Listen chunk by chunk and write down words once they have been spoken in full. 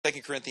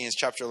2 Corinthians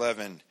chapter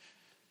 11.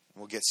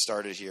 We'll get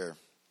started here.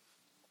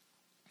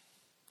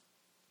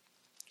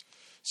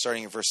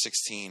 Starting at verse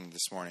 16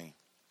 this morning.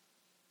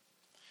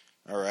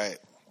 All right.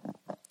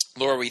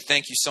 Lord, we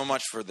thank you so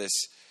much for this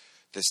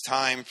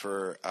time,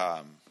 for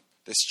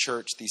this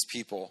church, these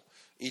people.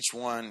 Each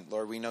one,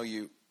 Lord, we know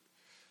you.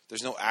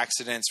 There's no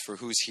accidents for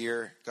who's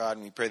here, God,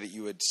 and we pray that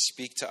you would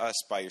speak to us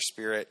by your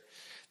Spirit,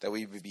 that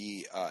we would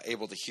be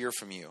able to hear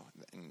from you,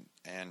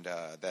 and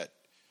that,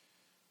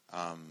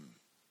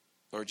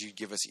 Lord, you'd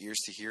give us ears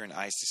to hear and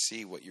eyes to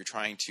see what you're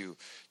trying to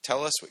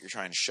tell us, what you're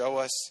trying to show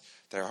us,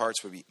 that our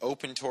hearts would be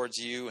open towards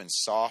you and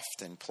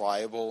soft and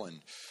pliable, and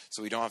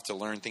so we don't have to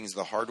learn things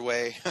the hard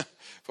way,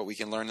 but we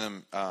can learn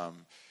them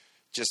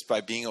just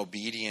by being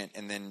obedient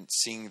and then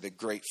seeing the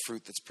great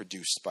fruit that's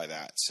produced by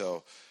that.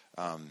 So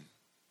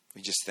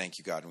we just thank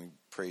you, God, and we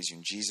praise you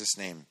in Jesus'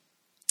 name.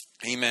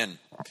 Amen.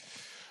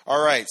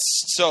 All right,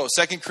 so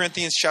 2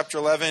 Corinthians chapter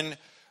 11,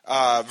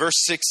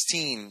 verse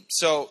 16.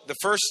 So the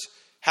first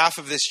half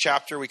of this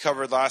chapter we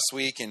covered last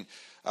week, and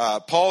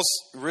Paul's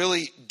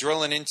really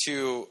drilling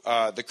into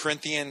the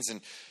Corinthians,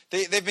 and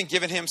they've been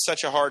giving him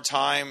such a hard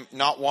time,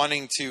 not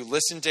wanting to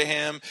listen to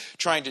him,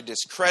 trying to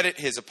discredit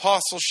his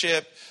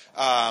apostleship,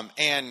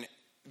 and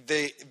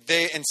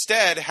they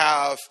instead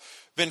have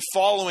been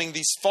following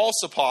these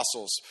false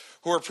apostles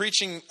who are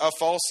preaching a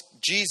false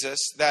Jesus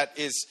that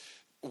is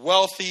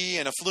wealthy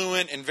and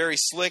affluent and very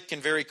slick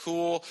and very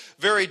cool,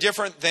 very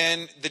different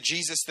than the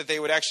Jesus that they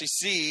would actually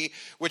see,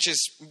 which is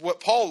what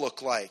Paul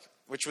looked like,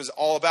 which was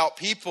all about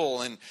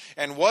people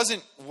and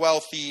wasn't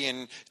wealthy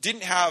and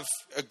didn't have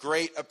a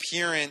great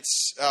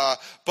appearance,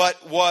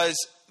 but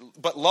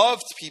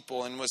loved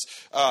people and was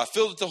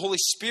filled with the Holy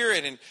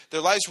Spirit, and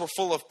their lives were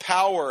full of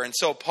power. And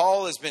so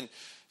Paul has been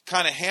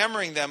kind of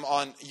hammering them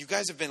on, you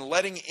guys have been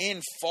letting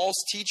in false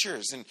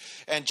teachers,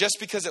 and just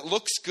because it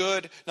looks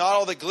good, not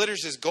all that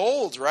glitters is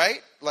gold, right?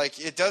 Like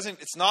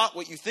it's not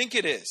what you think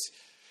it is.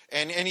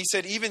 And he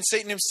said even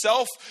Satan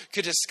himself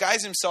could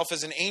disguise himself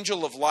as an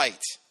angel of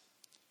light.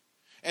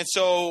 And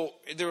so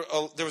there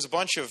was a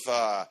bunch of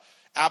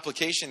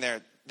application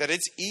there that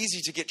it's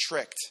easy to get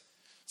tricked.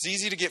 It's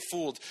easy to get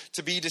fooled,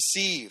 to be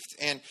deceived.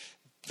 And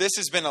this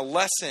has been a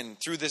lesson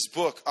through this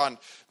book on,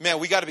 man,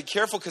 we got to be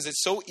careful because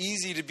it's so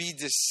easy to be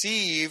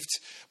deceived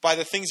by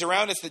the things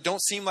around us that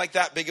don't seem like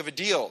that big of a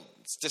deal.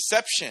 It's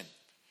deception.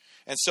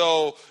 And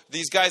so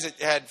these guys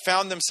had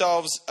found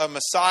themselves a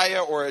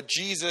Messiah or a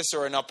Jesus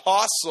or an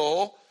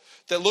apostle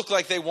that looked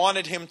like they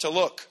wanted him to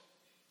look.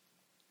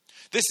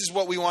 This is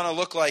what we want to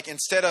look like,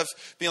 instead of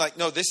being like,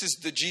 no, this is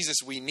the Jesus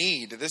we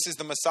need. This is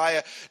the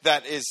Messiah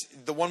that is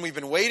the one we've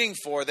been waiting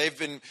for. They've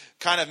been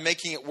kind of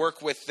making it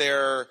work with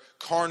their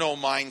carnal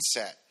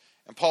mindset.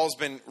 And Paul's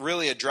been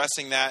really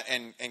addressing that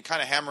and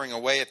kind of hammering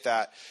away at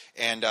that.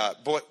 And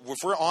but if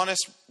we're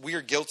honest, we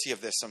are guilty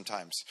of this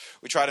sometimes.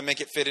 We try to make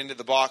it fit into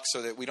the box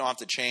so that we don't have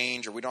to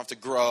change, or we don't have to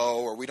grow,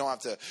 or we don't have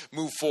to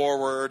move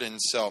forward. And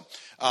so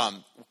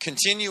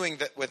continuing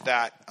with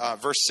that,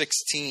 verse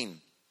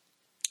 16.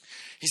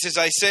 He says,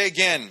 I say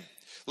again,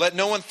 let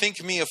no one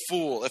think me a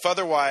fool. If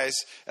otherwise,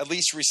 at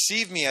least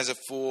receive me as a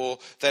fool,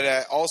 that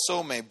I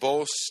also may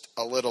boast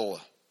a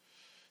little.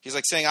 He's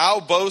like saying, I'll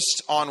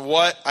boast on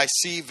what I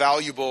see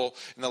valuable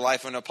in the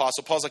life of an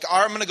apostle. Paul's like,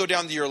 I'm going to go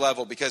down to your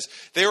level, because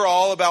they were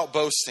all about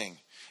boasting.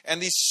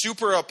 And these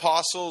super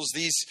apostles,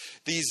 these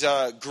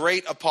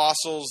great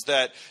apostles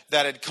that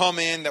had come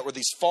in, that were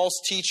these false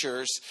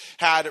teachers,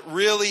 had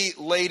really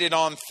laid it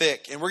on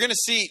thick. And we're going to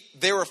see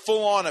they were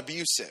full on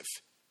abusive.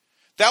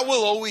 That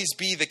will always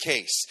be the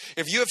case.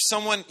 If you have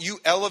someone, you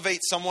elevate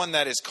someone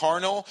that is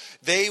carnal,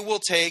 they will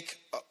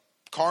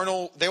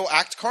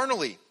act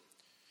carnally.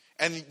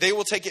 And they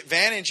will take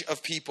advantage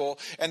of people.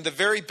 And the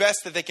very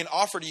best that they can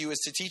offer to you is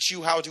to teach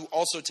you how to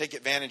also take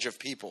advantage of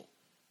people.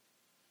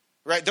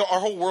 Right? Our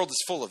whole world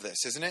is full of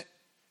this, isn't it?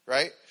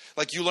 Right?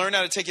 Like, you learn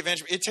how to take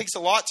advantage. It takes a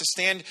lot to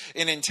stand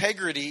in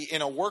integrity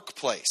in a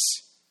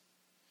workplace.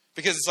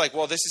 Because it's like,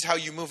 well, this is how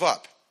you move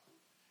up.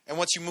 And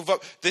once you move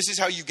up, this is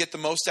how you get the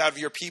most out of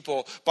your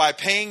people, by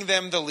paying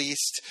them the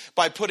least,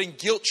 by putting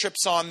guilt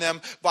trips on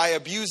them, by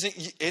abusing.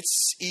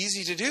 It's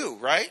easy to do,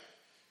 right?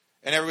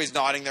 And everybody's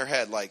nodding their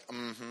head like,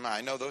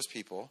 I know those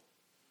people.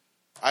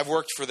 I've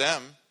worked for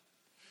them.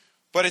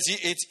 But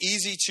it's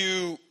easy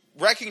to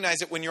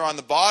recognize it when you're on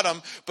the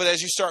bottom. But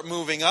as you start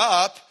moving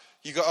up,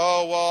 you go,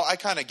 oh, well, I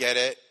kind of get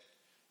it.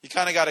 You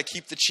kind of got to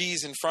keep the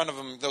cheese in front of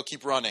them. They'll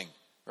keep running,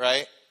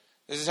 right?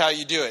 This is how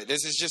you do it.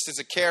 This is just as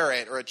a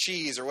carrot or a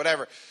cheese or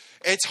whatever.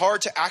 It's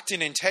hard to act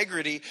in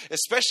integrity,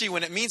 especially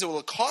when it means it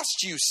will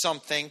cost you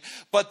something.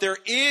 But there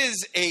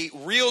is a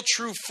real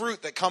true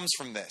fruit that comes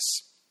from this.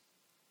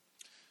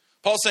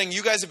 Paul's saying,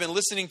 you guys have been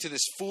listening to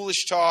this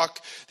foolish talk,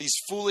 these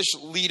foolish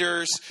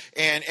leaders,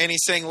 and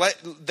he's saying,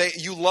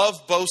 you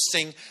love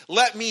boasting.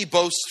 Let me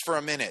boast for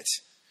a minute.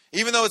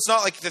 Even though it's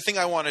not like the thing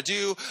I want to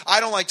do, I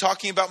don't like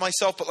talking about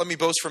myself, but let me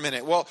boast for a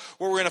minute. Well,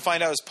 what we're going to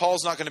find out is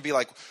Paul's not going to be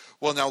like,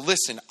 well, now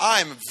listen,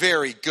 I'm a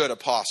very good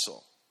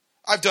apostle.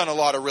 I've done a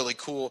lot of really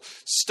cool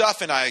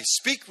stuff, and I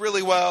speak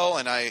really well,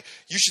 and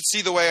you should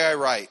see the way I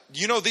write.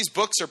 These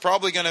books are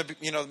probably going to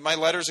be, my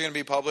letters are going to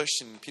be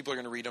published, and people are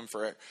going to read them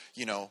for,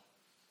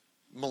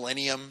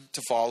 millennium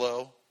to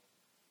follow.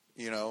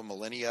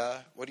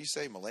 Millennia, what do you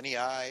say?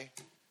 Millennium,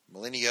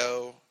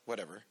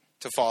 whatever,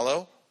 to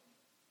follow.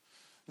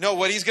 No,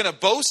 what he's going to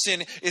boast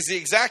in is the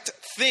exact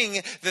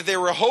thing that they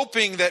were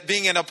hoping that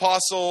being an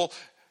apostle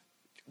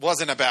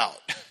wasn't about.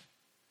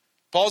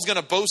 Paul's going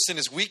to boast in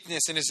his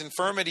weakness and his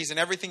infirmities and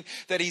everything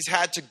that he's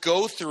had to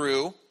go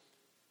through.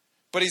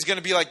 But he's going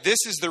to be like, this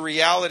is the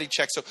reality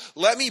check. So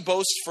let me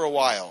boast for a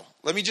while.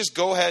 Let me just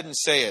go ahead and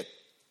say it.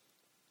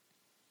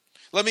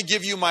 Let me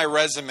give you my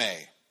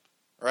resume,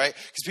 right?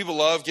 Because people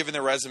love giving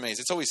their resumes.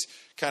 It's always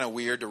kind of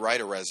weird to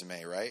write a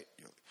resume, right?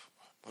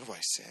 What do I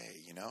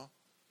say,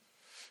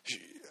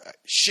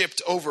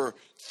 Shipped over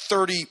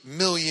 30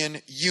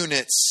 million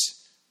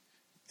units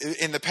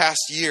in the past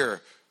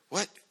year.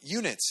 What?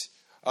 Units?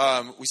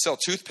 We sell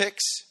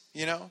toothpicks,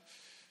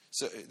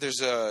 So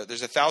there's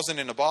 1,000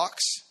 in a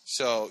box.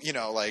 So,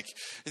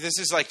 this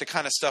is like the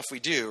kind of stuff we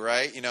do,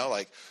 right?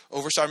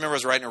 Oversaw, I remember I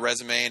was writing a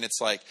resume and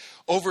it's like,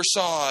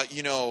 oversaw,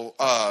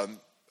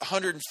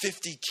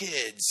 150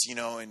 kids,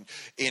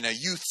 in a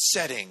youth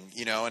setting,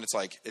 and it's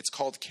like, it's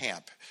called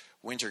camp,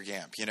 winter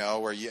camp,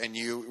 where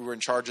you were in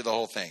charge of the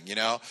whole thing,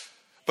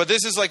 But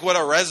this is like what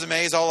a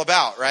resume is all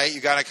about, right? You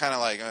got to kind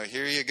of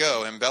here you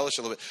go, embellish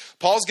a little bit.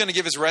 Paul's going to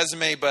give his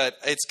resume, but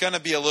it's going to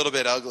be a little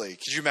bit ugly.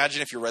 Could you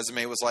imagine if your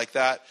resume was like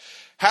that?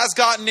 Has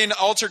gotten in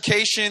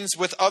altercations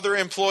with other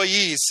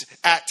employees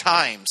at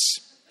times,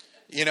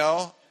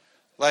 it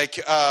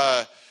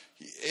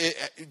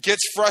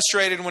gets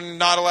frustrated when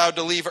not allowed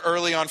to leave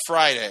early on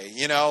Friday,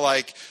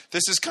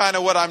 this is kind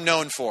of what I'm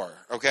known for,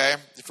 okay?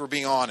 If we're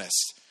being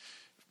honest.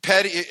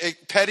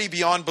 Petty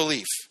beyond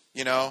belief,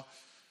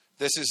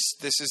 This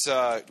is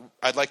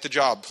I'd like the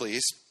job,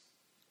 please.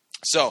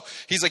 So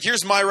he's like,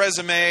 here's my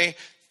resume.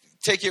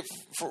 Take it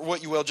for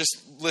what you will.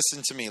 Just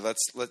listen to me.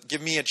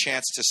 Give me a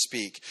chance to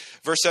speak.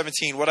 Verse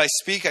 17, what I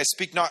speak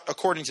not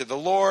according to the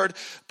Lord,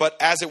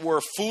 but as it were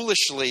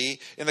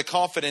foolishly in the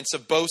confidence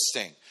of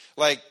boasting.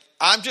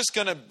 I'm just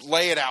going to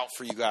lay it out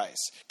for you guys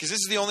because this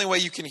is the only way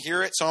you can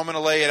hear it. So I'm going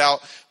to lay it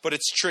out, but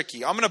it's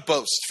tricky. I'm going to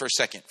boast for a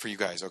second for you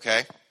guys.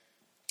 Okay.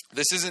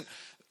 This isn't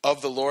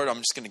of the Lord. I'm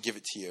just going to give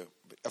it to you.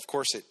 Of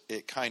course,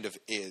 it kind of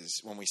is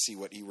when we see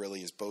what he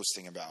really is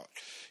boasting about.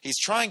 He's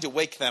trying to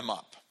wake them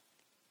up.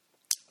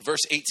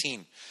 Verse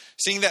 18,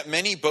 seeing that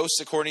many boast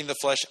according to the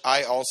flesh,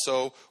 I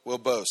also will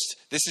boast.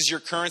 This is your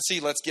currency.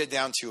 Let's get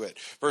down to it.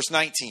 Verse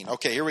 19.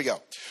 Okay, here we go.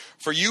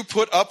 For you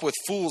put up with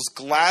fools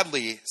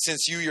gladly,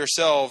 since you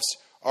yourselves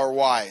are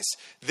wise.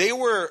 They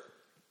were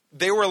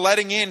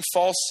letting in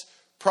false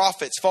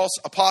prophets, false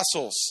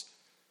apostles.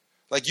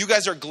 You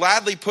guys are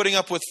gladly putting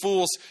up with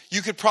fools.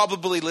 You could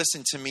probably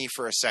listen to me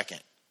for a second.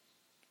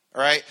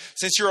 All right?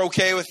 Since you're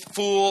okay with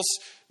fools,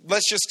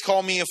 let's just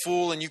call me a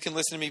fool and you can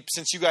listen to me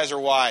since you guys are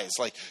wise.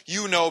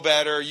 You know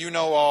better, you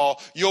know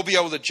all. You'll be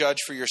able to judge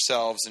for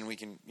yourselves and we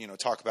can,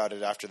 talk about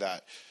it after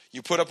that.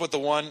 You put up with the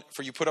one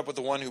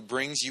who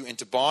brings you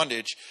into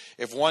bondage.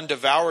 If one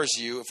devours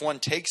you, if one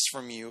takes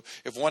from you,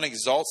 if one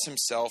exalts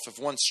himself, if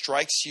one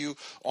strikes you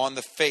on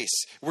the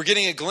face. We're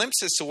getting a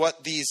glimpse as to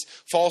what these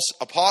false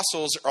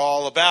apostles are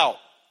all about.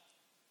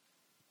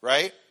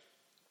 Right?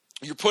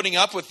 You're putting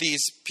up with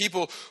these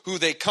people who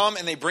they come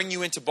and they bring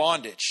you into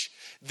bondage.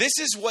 This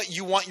is what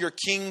you want your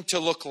king to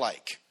look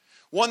like.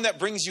 One that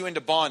brings you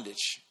into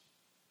bondage.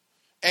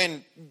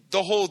 And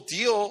the whole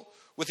deal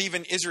with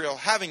even Israel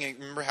having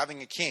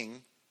a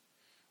king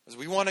was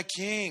we want a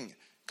king.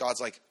 God's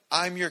like,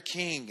 I'm your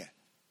king.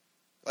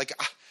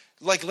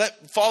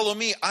 Follow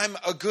me. I'm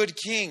a good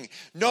king.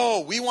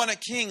 No, we want a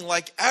king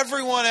like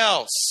everyone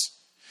else.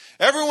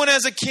 Everyone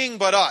has a king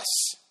but us.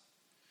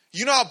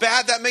 You know how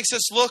bad that makes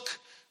us look?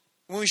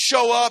 When we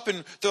show up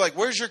and they're like,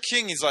 where's your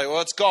king? He's like,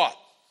 well, it's God.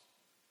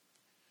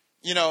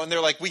 And they're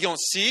like, we don't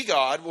see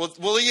God.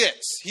 Well, he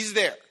is. He's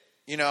there,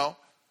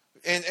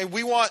 And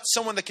we want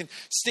someone that can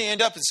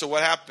stand up. And so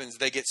what happens?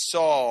 They get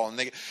Saul.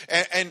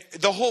 And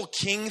the whole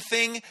king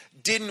thing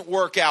didn't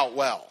work out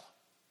well.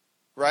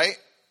 Right?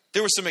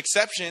 There were some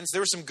exceptions.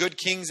 There were some good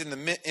kings in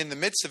the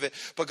midst of it.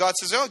 But God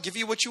says, I'll give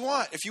you what you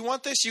want. If you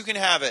want this, you can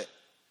have it.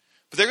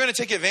 But they're going to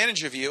take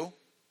advantage of you.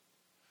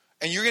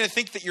 And you're going to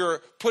think that you're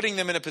putting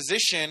them in a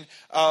position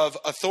of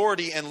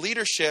authority and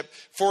leadership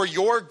for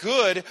your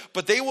good,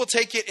 but they will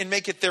take it and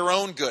make it their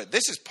own good.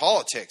 This is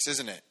politics,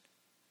 isn't it?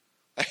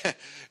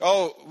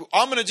 Oh,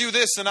 I'm going to do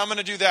this and I'm going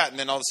to do that. And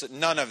then all of a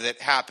sudden, none of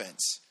it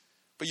happens.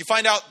 But you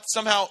find out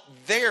somehow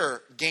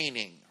they're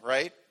gaining,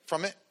 right,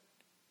 from it.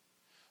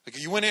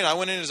 I went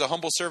in as a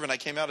humble servant. I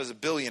came out as a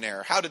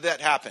billionaire. How did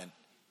that happen?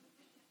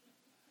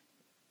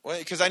 Well,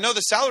 because I know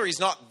the salary is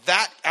not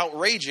that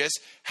outrageous.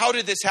 How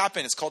did this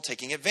happen? It's called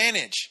taking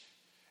advantage.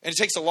 And it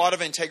takes a lot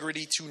of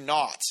integrity to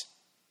not.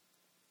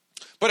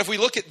 But if we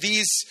look at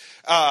these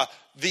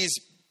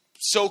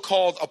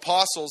so-called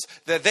apostles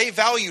that they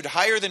valued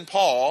higher than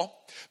Paul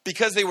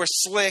because they were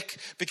slick,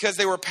 because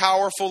they were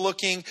powerful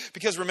looking,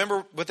 because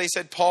remember what they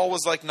said, Paul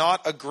was like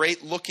not a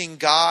great looking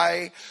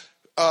guy,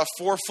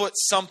 4 foot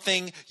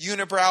something,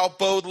 unibrow,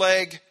 bowed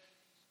leg,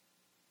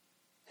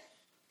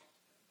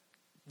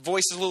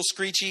 voice is a little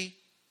screechy.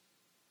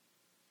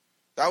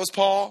 That was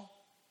Paul.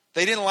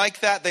 They didn't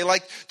like that. They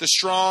liked the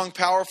strong,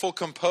 powerful,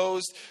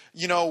 composed,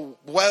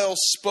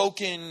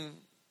 well-spoken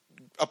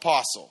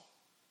apostle.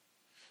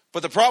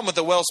 But the problem with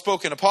the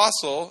well-spoken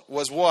apostle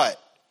was what?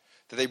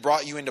 That they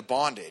brought you into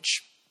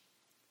bondage.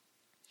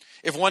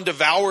 If one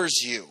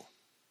devours you,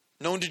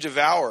 known to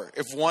devour.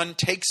 If one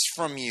takes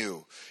from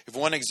you, if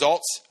one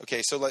exalts.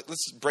 Okay, so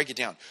let's break it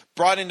down.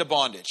 Brought into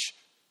bondage.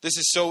 This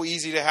is so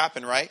easy to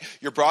happen, right?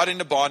 You're brought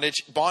into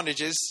bondage.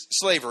 Bondage is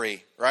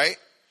slavery, right?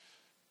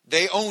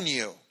 They own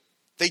you.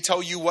 They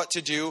tell you what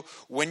to do,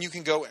 when you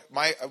can go.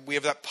 We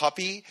have that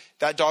puppy.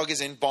 That dog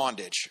is in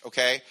bondage,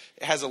 okay?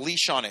 It has a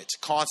leash on it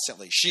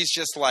constantly. She's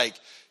just like,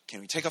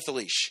 can we take off the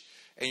leash?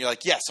 And you're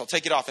like, yes, I'll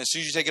take it off. And as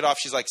soon as you take it off,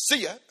 she's like,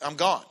 see ya, I'm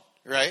gone,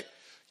 right?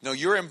 No,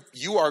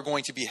 you are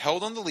going to be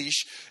held on the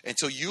leash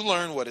until you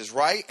learn what is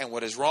right and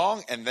what is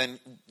wrong, and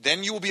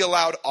then you will be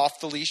allowed off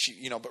the leash.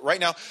 But right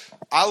now,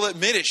 I'll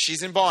admit it,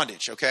 she's in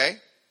bondage, okay?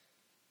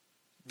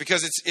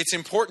 Because it's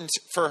important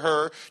for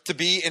her to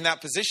be in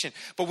that position.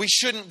 But we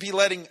shouldn't be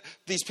letting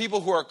these people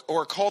who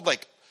are called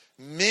like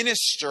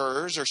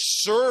ministers or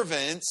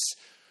servants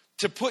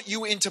to put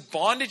you into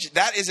bondage.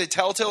 That is a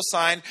telltale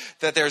sign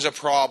that there's a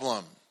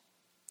problem.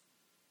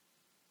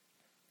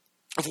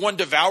 If one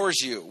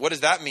devours you, what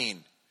does that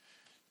mean?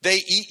 They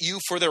eat you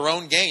for their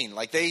own gain.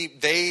 Like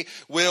they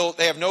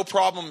have no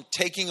problem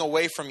taking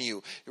away from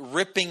you,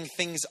 ripping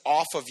things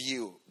off of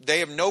you. They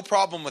have no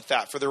problem with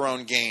that for their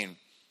own gain.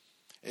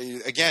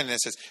 Again, it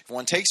says, if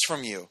one takes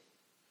from you,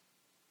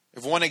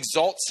 if one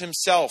exalts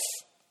himself,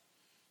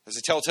 there's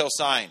a telltale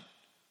sign.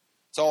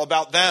 It's all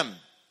about them.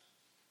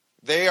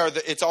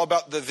 It's all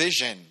about the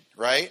vision,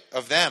 right,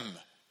 of them.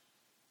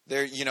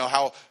 They're,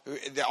 how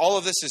all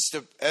of this is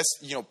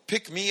to,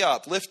 pick me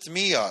up, lift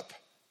me up.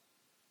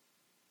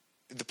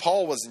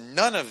 Paul was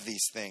none of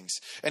these things.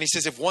 And he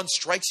says, if one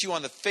strikes you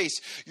on the face,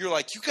 you're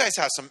like, you guys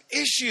have some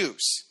issues.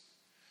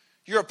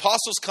 Your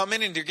apostles come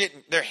in and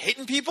they're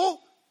hitting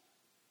people?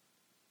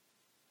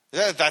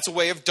 That's a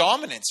way of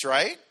dominance,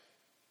 right?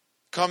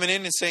 Coming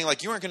in and saying,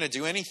 like, you aren't going to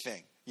do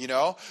anything,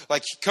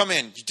 Like, come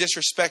in, you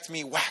disrespect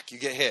me, whack, you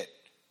get hit.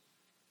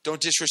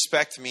 Don't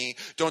disrespect me.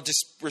 Don't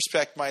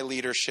disrespect my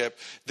leadership.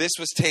 This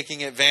was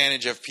taking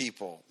advantage of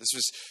people. This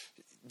was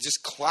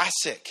just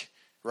classic,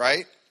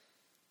 right?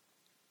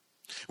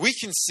 We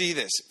can see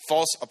this.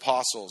 False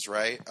apostles,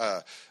 right?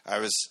 I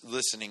was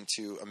listening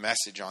to a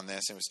message on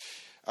this. It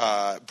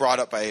was brought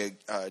up by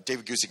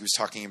David Gusick, who was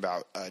talking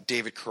about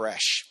David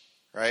Koresh,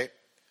 right?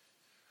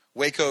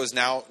 Waco is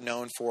now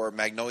known for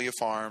Magnolia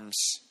Farms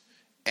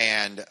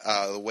and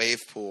the wave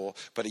pool,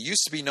 but it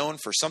used to be known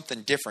for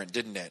something different,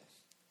 didn't it?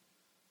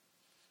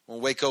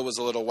 When Waco was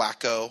a little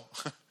wacko,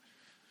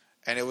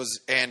 and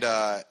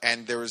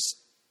there was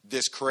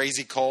this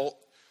crazy cult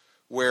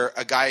where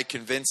a guy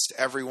convinced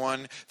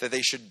everyone that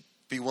they should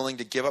be willing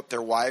to give up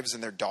their wives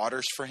and their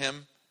daughters for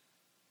him,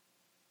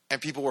 and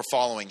people were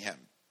following him,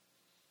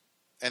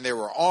 and they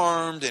were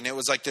armed, and it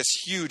was like this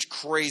huge,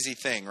 crazy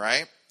thing,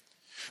 right?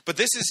 But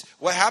this is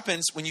what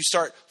happens when you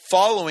start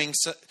following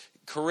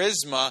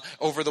charisma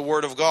over the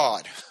Word of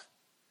God.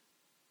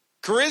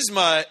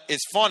 Charisma is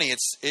funny.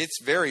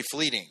 It's very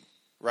fleeting,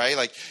 right?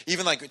 Like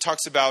even like it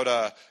talks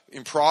about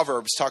in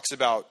Proverbs, talks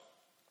about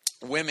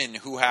women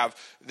who have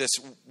this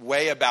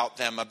way about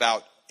them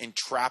about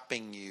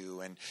entrapping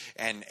you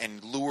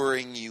and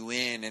luring you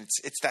in, and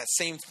it's that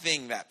same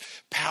thing, that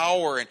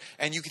power,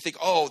 and you can think,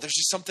 oh, there's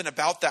just something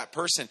about that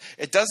person.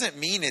 It doesn't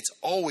mean it's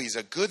always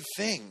a good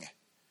thing.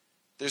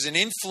 There's an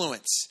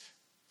influence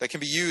that can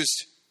be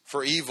used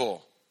for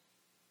evil.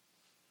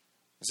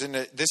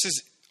 This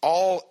is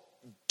all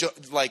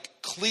like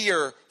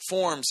clear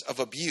forms of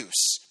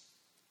abuse.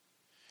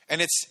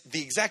 And it's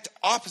the exact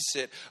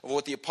opposite of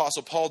what the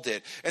Apostle Paul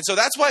did. And so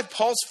that's why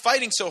Paul's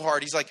fighting so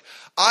hard. He's like,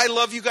 I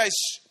love you guys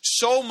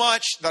so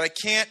much that I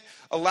can't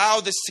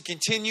allow this to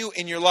continue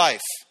in your life.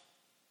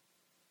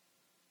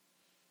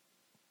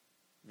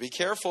 Be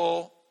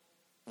careful.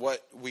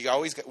 We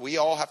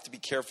all have to be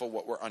careful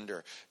what we're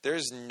under.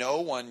 There's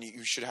no one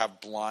you should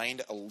have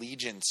blind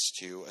allegiance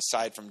to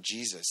aside from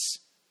Jesus.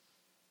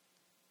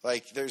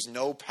 Like there's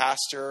no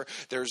pastor,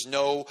 there's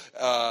no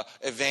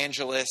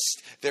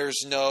evangelist,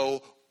 there's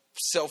no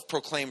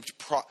self-proclaimed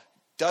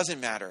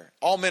doesn't matter.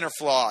 All men are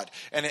flawed,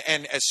 and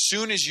as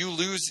soon as you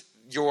lose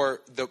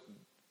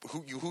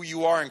who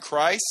you are in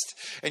Christ,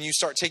 and you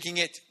start taking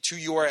it to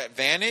your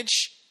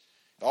advantage,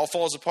 it all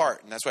falls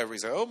apart. And that's why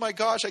everybody's like, oh my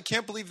gosh, I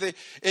can't believe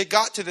it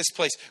got to this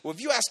place. Well,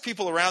 if you ask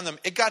people around them,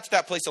 it got to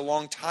that place a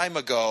long time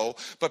ago,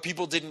 but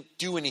people didn't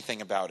do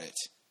anything about it.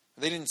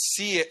 They didn't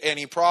see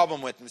any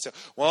problem with it. So,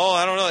 well,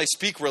 I don't know, they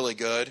speak really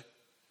good.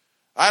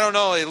 I don't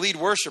know, they lead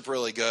worship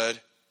really good.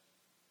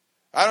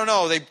 I don't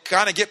know, they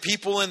kind of get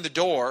people in the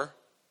door.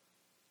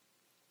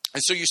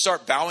 And so you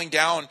start bowing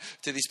down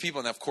to these people,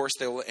 and of course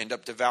they will end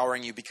up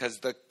devouring you, because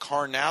the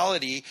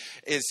carnality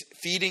is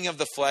feeding of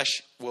the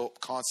flesh will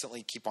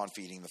constantly keep on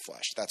feeding the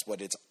flesh. That's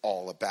what it's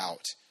all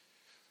about.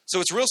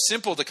 So it's real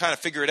simple to kind of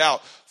figure it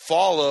out.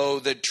 Follow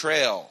the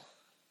trail,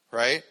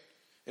 right?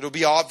 It'll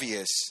be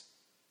obvious.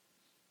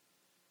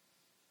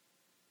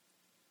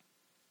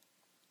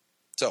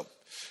 So,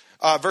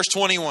 verse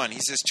 21, he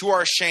says, "To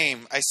our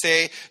shame, I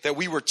say that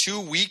we were too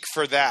weak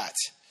for that.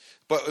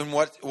 But in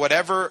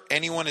whatever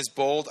anyone is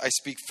bold, I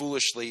speak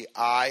foolishly.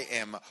 I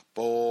am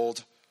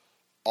bold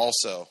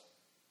also."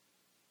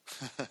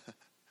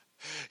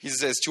 He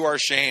says, "To our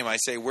shame, I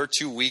say we're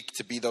too weak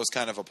to be those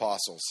kind of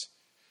apostles.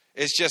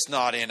 It's just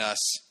not in us.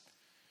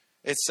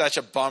 It's such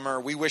a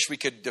bummer. We wish we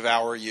could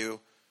devour you.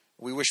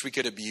 We wish we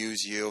could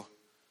abuse you.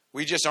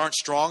 We just aren't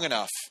strong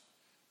enough.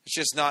 It's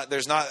just not,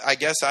 I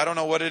guess, I don't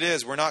know what it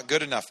is. We're not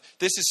good enough."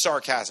 This is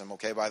sarcasm,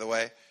 okay, by the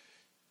way.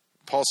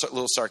 Paul's a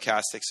little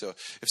sarcastic, so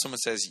if someone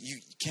says, you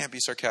can't be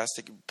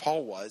sarcastic,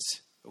 Paul was,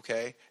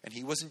 okay? And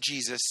he wasn't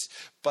Jesus,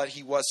 but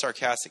he was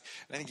sarcastic.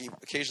 And I think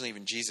occasionally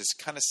even Jesus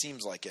kind of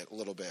seems like it a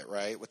little bit,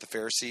 right? With the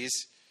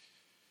Pharisees.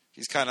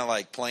 He's kind of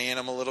like playing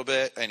them a little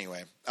bit.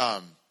 Anyway,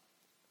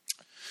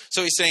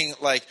 so he's saying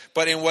like,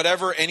 "But in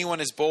whatever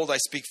anyone is bold, I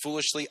speak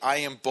foolishly. I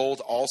am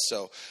bold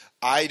also.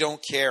 I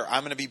don't care.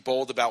 I'm going to be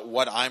bold about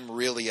what I'm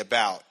really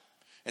about."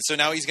 And so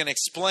now he's going to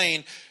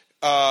explain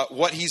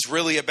what he's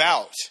really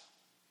about.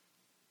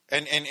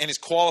 And his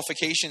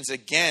qualifications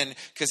again,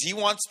 because he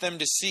wants them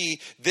to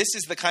see this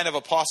is the kind of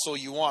apostle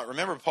you want.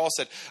 Remember, Paul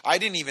said, "I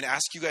didn't even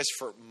ask you guys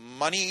for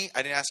money.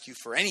 I didn't ask you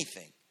for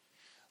anything.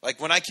 Like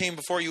when I came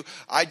before you,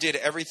 I did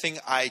everything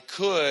I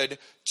could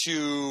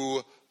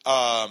to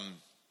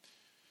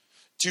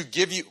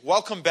give you."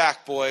 Welcome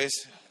back, boys.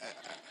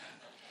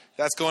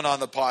 That's going on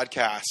the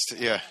podcast.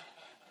 Yeah.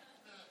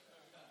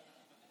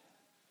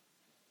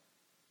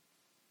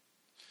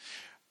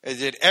 I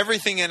did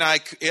everything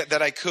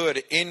that I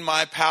could in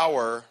my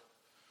power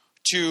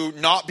to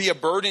not be a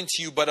burden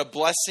to you, but a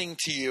blessing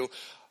to you.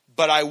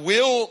 But I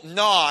will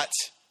not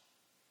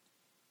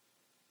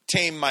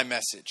tame my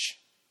message,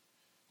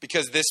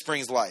 because this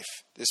brings life.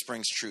 This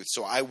brings truth.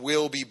 So I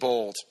will be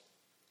bold.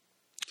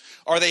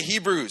 Are they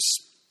Hebrews?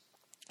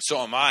 So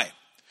am I.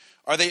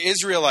 Are they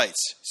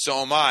Israelites?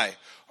 So am I.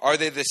 Are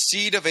they the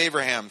seed of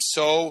Abraham?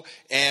 So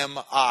am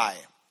I.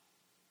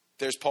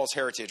 There's Paul's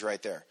heritage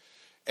right there.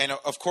 And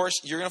of course,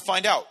 you're going to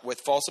find out with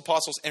false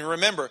apostles. And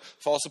remember,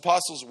 false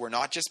apostles were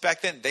not just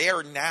back then. They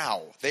are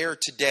now. They are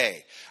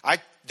today.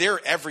 They're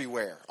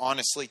everywhere,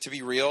 honestly, to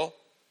be real.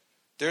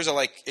 There's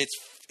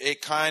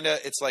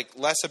it's like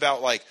less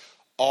about like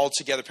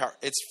altogether power.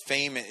 Its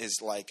fame is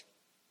like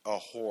a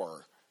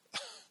whore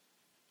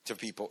to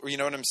people. You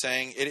know what I'm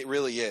saying? It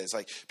really is.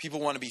 Like people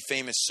want to be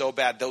famous so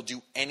bad, they'll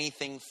do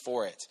anything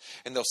for it.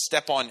 And they'll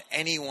step on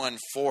anyone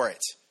for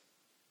it.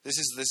 This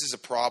is a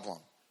problem.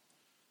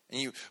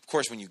 And of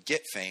course, when you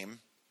get fame,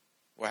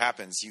 what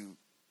happens?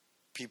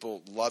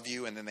 People love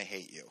you and then they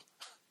hate you.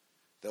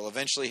 They'll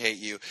eventually hate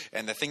you.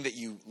 And the thing that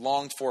you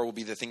longed for will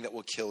be the thing that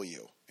will kill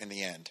you in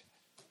the end.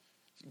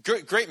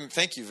 Great.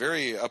 Thank you.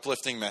 Very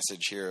uplifting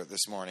message here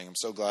this morning. I'm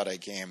so glad I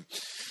came.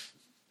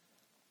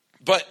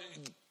 But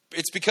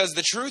it's because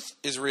the truth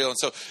is real. And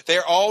so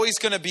they're always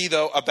going to be,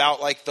 though,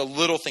 about like the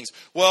little things.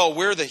 Well,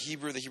 we're the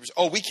Hebrews.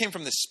 Oh, we came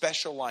from the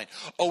special line.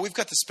 Oh, we've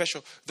got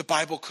the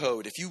Bible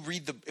code. If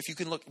you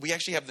can look, we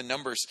actually have the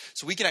numbers.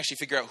 So we can actually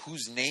figure out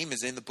whose name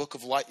is in the book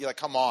of life. You're like,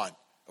 come on.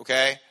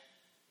 Okay.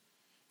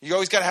 You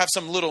always got to have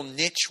some little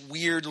niche,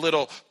 weird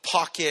little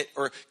pocket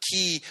or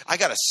key. I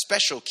got a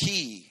special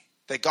key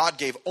that God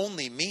gave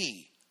only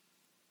me.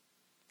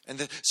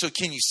 So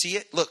can you see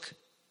it? Look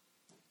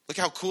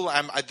how cool I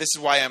am. This is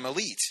why I'm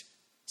elite.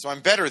 So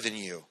I'm better than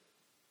you.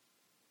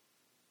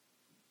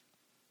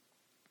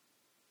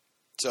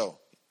 So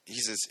he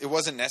says it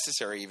wasn't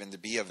necessary even to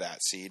be of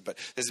that seed, but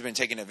this has been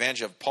taken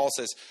advantage of. Paul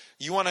says,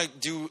 you want to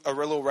do a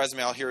little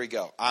resume? Here we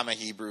go. I'm a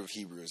Hebrew of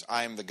Hebrews.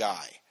 I am the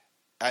guy.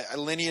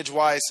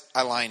 Lineage-wise,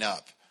 I line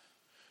up.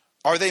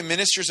 Are they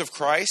ministers of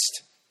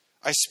Christ?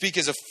 I speak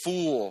as a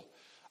fool.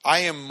 I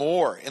am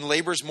more, in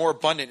labors more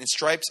abundant, in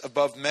stripes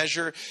above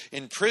measure,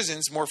 in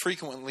prisons more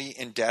frequently,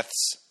 in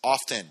deaths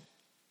often.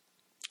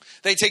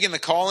 They take in the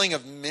calling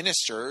of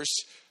ministers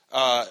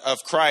of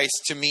Christ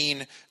to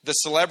mean the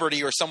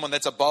celebrity or someone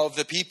that's above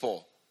the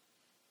people.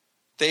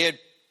 They had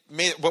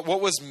made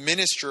what was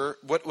minister.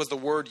 What was the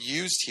word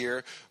used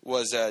here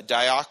was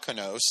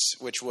diakonos,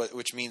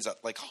 which means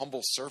like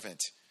humble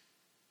servant.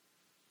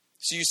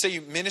 So you say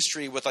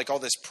ministry with like all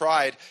this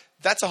pride.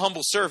 That's a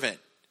humble servant.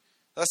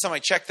 Last time I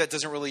checked, that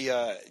doesn't really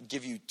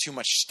give you too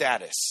much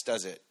status,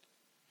 does it?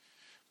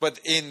 But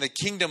in the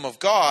kingdom of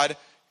God,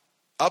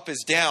 up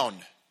is down,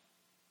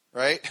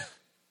 right?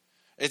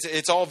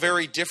 It's all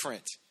very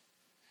different.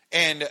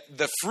 And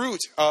the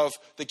fruit of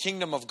the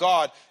kingdom of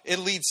God, it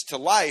leads to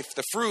life.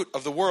 The fruit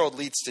of the world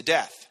leads to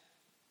death.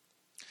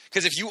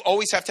 Because if you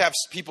always have to have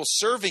people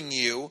serving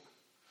you,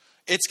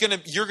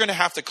 you're going to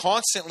have to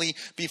constantly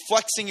be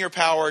flexing your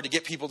power to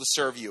get people to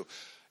serve you.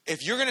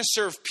 If you're going to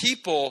serve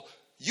people,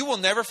 you will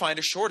never find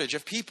a shortage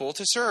of people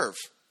to serve,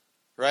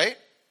 right?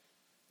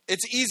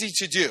 It's easy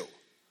to do.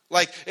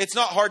 Like, it's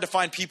not hard to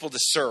find people to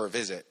serve,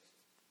 is it?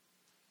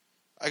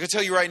 I can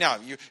tell you right now,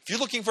 if you're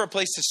looking for a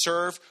place to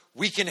serve,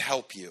 we can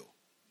help you,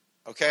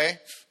 okay?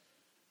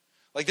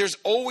 Like, there's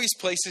always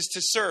places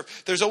to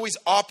serve. There's always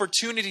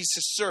opportunities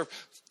to serve.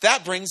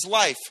 That brings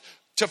life.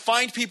 To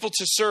find people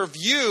to serve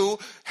you,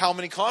 how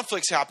many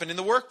conflicts happen in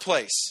the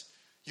workplace?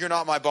 You're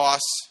not my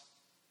boss.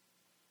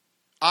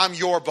 I'm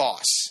your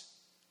boss.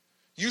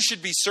 You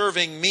should be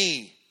serving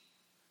me.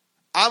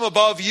 I'm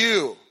above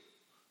you.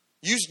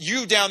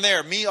 You down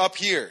there, me up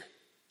here.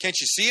 Can't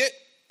you see it?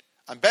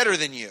 I'm better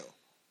than you.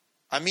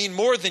 I mean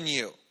more than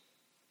you.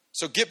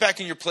 So get back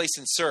in your place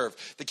and serve.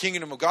 The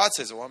kingdom of God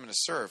says, well, I'm going to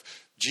serve.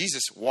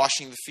 Jesus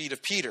washing the feet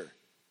of Peter.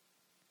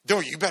 No,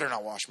 you better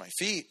not wash my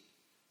feet.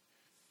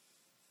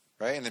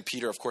 Right? And then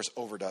Peter, of course,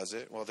 overdoes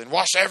it. Well, then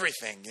wash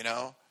everything, you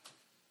know.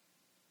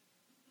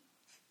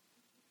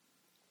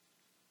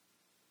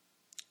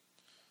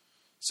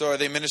 So are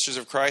they ministers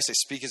of Christ? I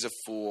speak as a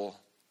fool.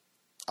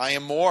 I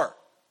am more.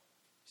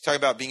 Talk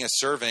about being a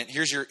servant.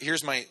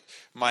 Here's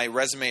my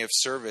resume of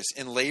service.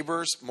 In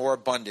labors, more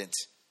abundant.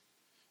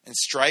 In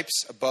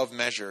stripes, above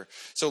measure.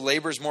 So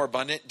labor is more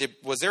abundant.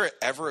 Was there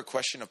ever a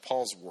question of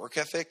Paul's work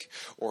ethic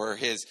or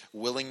his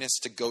willingness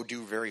to go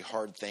do very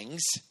hard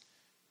things?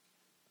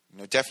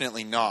 No,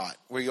 definitely not.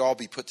 Will you all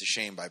be put to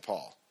shame by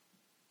Paul?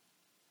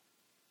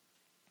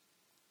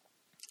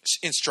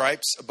 In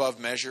stripes, above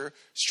measure.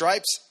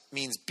 Stripes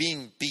means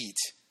being beat.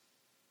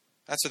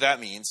 That's what that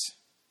means.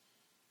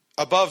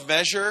 Above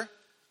measure,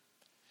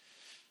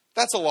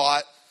 that's a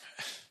lot.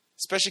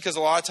 Especially because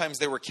a lot of times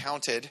they were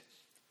counted.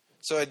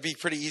 So it'd be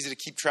pretty easy to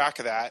keep track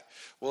of that.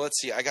 Well, let's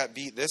see. I got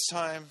beat this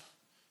time.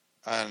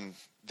 And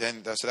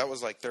then, so that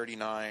was like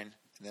 39. And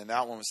then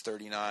that one was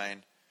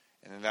 39.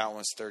 And then that one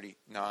was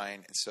 39.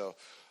 And so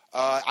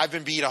I've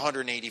been beat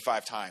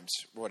 185 times,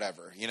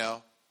 whatever, you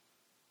know.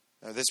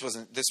 This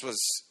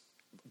was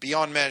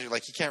beyond measure.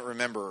 Like, you can't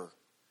remember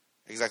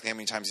exactly how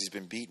many times he's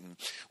been beaten.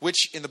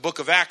 Which in the book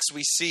of Acts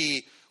we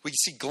see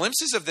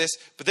glimpses of this,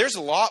 but there's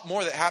a lot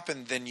more that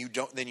happened than you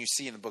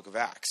see in the book of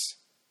Acts.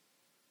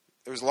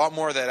 There's a lot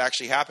more that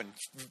actually happened.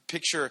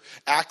 Picture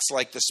Acts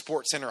like the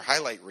Sports Center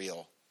highlight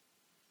reel.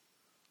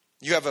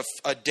 You have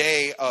a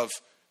day of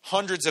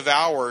hundreds of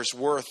hours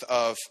worth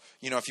of,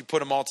 if you put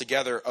them all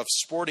together, of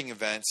sporting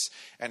events,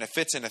 and it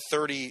fits in a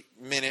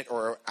 30-minute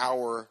or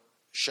hour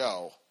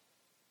show.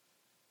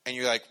 And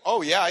you're like,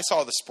 oh yeah, I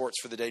saw the sports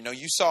for the day. No,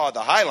 you saw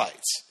the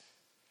highlights.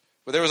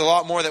 But there was a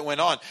lot more that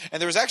went on.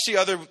 And there was actually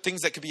other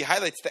things that could be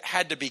highlights that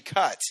had to be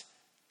cut.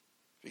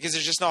 Because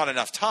there's just not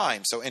enough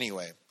time. So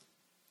anyway,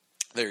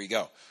 there you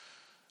go.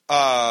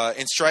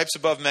 In stripes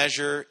above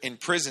measure, in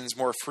prisons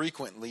more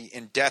frequently,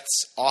 in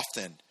deaths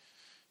often.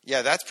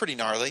 Yeah, that's pretty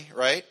gnarly,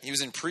 right? He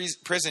was in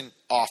prison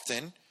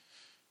often.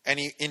 And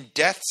he in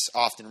deaths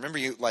often. Remember,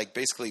 he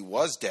basically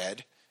was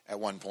dead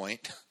at one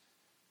point.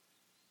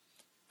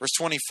 Verse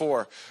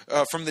 24,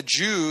 from the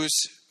Jews,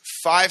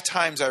 5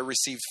 times I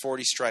received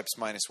 40 stripes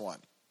minus 1.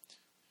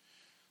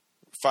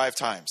 5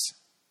 times.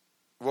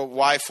 Well,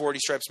 why 40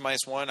 stripes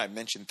minus 1? I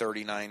mentioned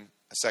 39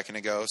 a second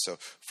ago. So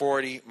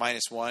 40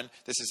 minus 1.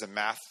 This is a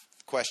math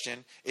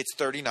question. It's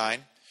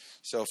 39.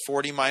 So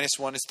 40 minus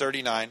 1 is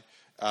 39.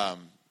 That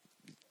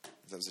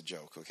was a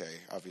joke, okay?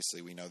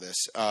 Obviously, we know this.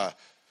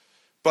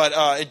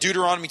 But in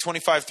Deuteronomy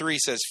 25:3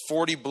 says,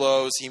 40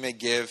 blows he may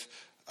give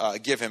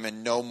him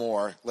and no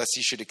more, lest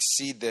he should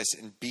exceed this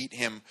and beat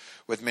him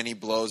with many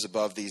blows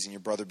above these, and your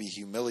brother be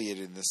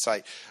humiliated in the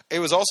sight. It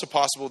was also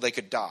possible they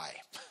could die.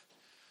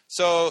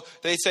 So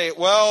they say,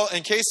 well,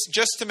 in case,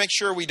 just to make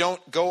sure we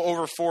don't go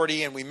over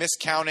 40 and we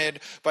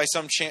miscounted by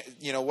some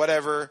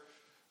whatever,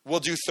 we'll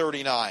do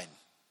 39.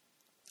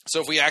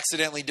 So if we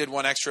accidentally did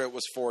one extra, it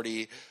was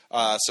 40.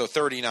 So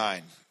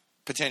 39.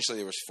 Potentially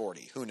there was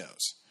 40. Who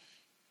knows?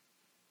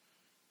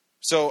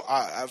 So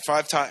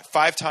 5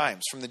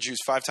 times from the Jews,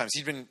 5 times.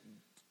 He'd been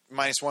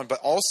minus 1, but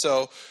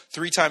also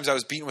 3 times I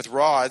was beaten with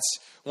rods.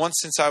 Once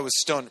since I was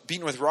stoned.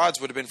 Beaten with rods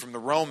would have been from the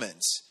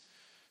Romans.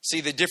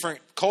 See, the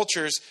different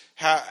cultures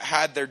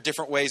had their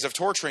different ways of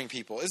torturing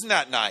people. Isn't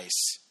that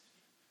nice?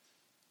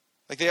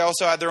 Like they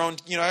also had their own,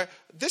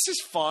 this is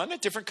fun, a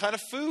different kind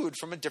of food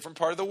from a different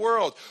part of the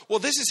world. Well,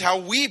 this is how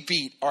we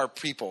beat our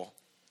people,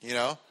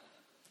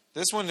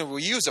 This one,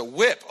 we use a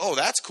whip. Oh,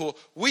 that's cool.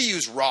 We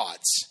use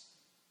rods.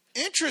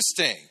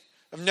 Interesting.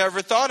 I've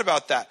never thought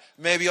about that.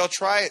 Maybe I'll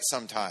try it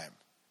sometime,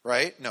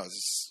 right? No,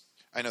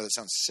 I know that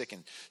sounds sick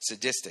and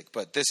sadistic,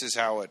 but this is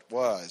how it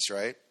was,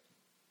 right?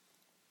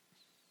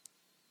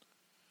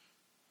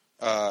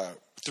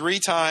 3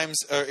 times,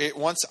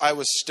 once I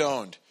was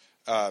stoned.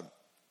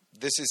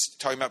 This is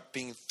talking about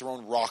being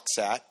thrown rocks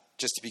at,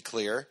 just to be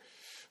clear.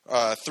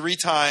 3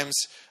 times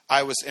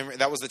that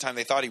was the time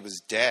they thought he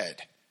was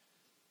dead.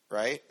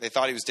 Right? They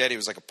thought he was dead. He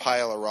was like a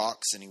pile of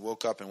rocks, and he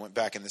woke up and went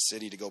back in the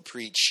city to go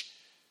preach.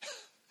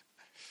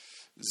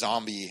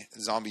 Zombie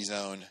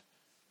zone.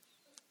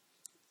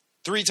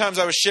 3 times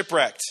I was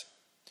shipwrecked.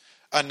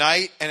 A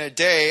night and a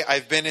day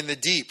I've been in the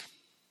deep.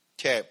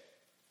 Okay.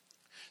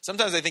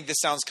 Sometimes I think this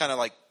sounds kind of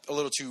like a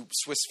little too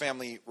Swiss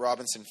Family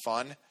Robinson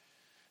fun.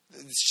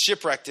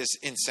 Shipwrecked is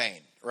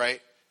insane, right?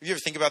 Have you ever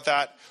think about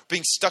that?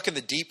 Being stuck in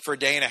the deep for a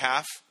day and a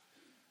half.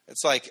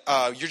 It's like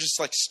you're just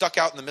like stuck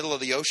out in the middle of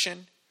the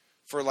ocean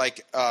for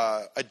like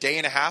a day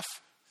and a half.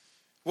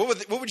 What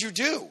would you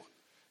do? You're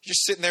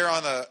just sitting there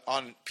on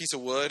a piece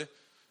of wood.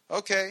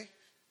 Okay,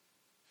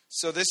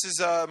 so this is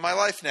my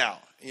life now.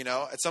 You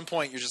know, at some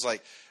point you're just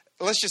like,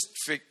 let's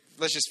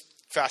just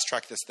fast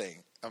track this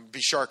thing. Be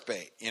shark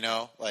bait. You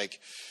know, like.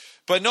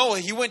 But no,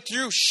 he went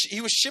through.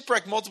 He was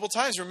shipwrecked multiple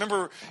times.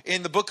 Remember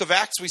in the book of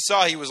Acts, we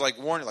saw he was like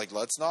warning, like,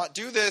 let's not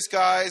do this,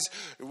 guys.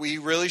 We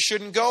really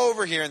shouldn't go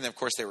over here. And then, of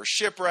course, they were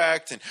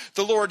shipwrecked. And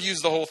the Lord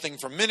used the whole thing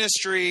for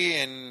ministry.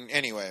 And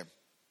anyway,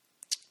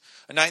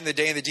 a night in the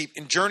day in the deep.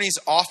 In journeys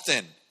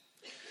often.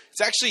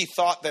 It's actually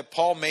thought that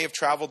Paul may have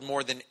traveled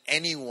more than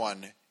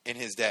anyone in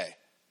his day.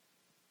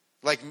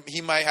 Like,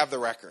 he might have the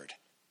record.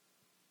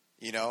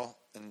 You know?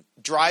 And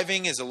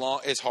driving is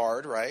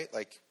hard, right?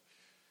 Like,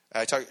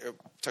 I talked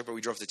about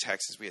we drove to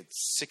Texas. We had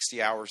 60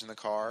 hours in the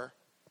car.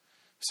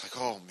 It's like,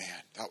 oh, man,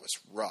 that was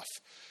rough.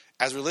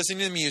 As we're listening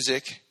to the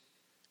music,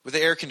 with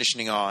the air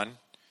conditioning on,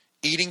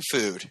 eating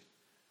food,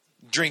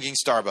 drinking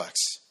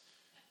Starbucks.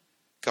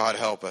 God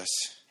help us.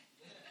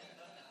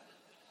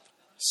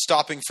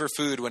 Stopping for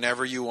food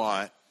whenever you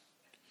want.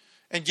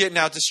 And getting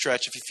out to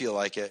stretch if you feel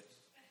like it.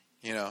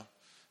 You know.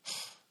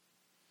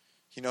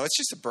 You know, it's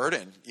just a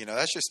burden. You know,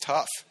 that's just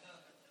tough.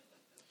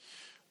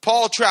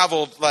 Paul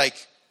traveled like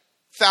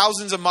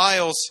thousands of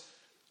miles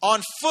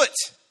on foot.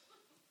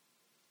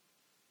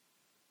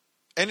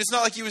 And it's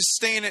not like he was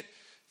staying at...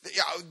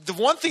 The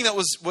one thing that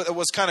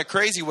was kind of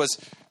crazy was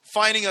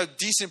finding a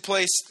decent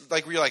place,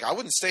 like where you're like, I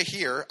wouldn't stay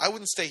here. I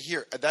wouldn't stay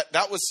here.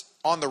 That was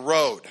on the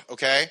road,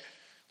 okay?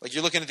 Like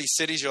you're looking at these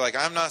cities, you're like,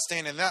 I'm not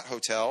staying in that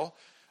hotel.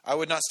 I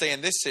would not stay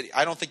in this city.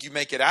 I don't think you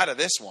make it out of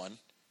this one,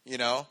 you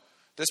know?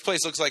 This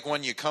place looks like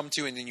one you come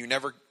to and then you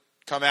never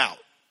come out,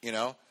 you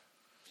know?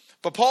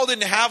 But Paul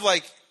didn't have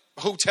like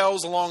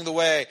hotels along the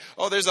way.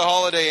 Oh, there's a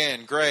Holiday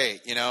Inn.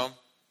 Great, you know.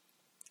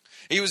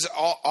 He was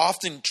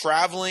often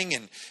traveling,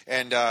 and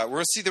we're going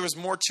to see there was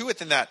more to it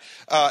than that.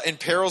 In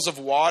perils of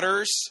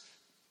waters,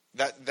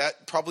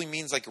 that probably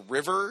means like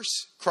rivers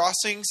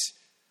crossings,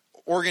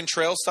 Oregon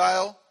Trail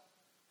style,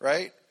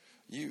 right?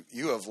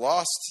 You have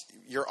lost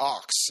your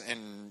ox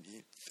and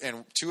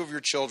 2 of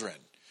your children.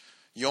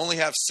 You only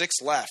have 6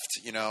 left,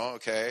 you know.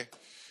 Okay.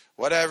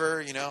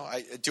 Whatever, you know,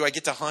 do I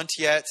get to hunt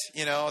yet?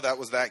 You know, that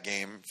was that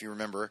game, if you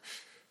remember.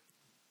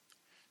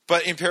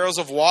 But in perils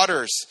of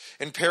waters,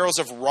 in perils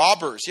of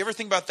robbers. You ever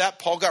think about that?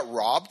 Paul got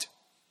robbed.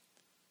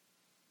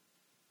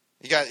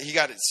 He got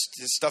his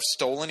stuff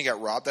stolen. He got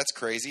robbed. That's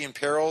crazy. In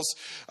perils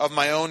of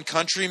my own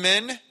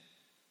countrymen,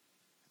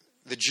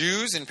 the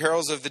Jews, in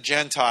perils of the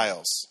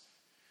Gentiles.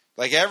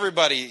 Like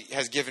everybody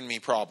has given me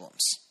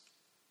problems.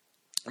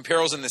 In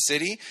perils in the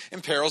city, in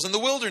perils in the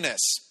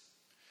wilderness.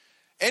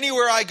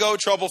 Anywhere I go,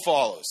 trouble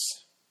follows.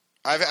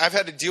 I've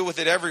had to deal with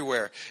it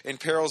everywhere. In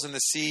perils in the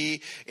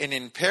sea and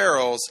in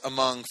perils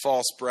among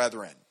false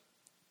brethren.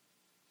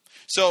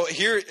 So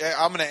here,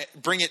 I'm going to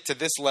bring it to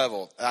this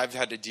level. I've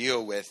had to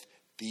deal with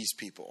these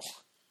people.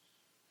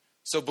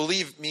 So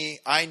believe me,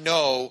 I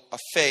know a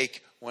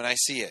fake when I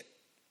see it.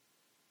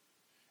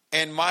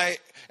 And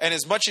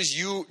as much as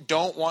you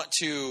don't want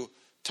to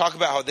talk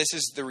about how this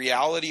is the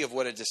reality of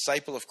what a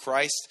disciple of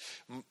Christ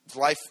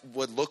life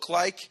would look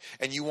like,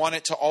 and you want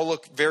it to all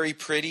look very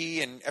pretty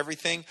and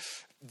everything,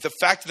 the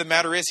fact of the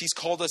matter is he's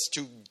called us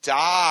to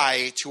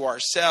die to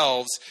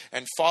ourselves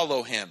and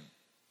follow him.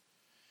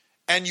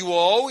 And you will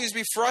always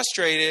be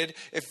frustrated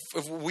if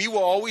we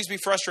will always be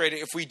frustrated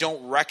if we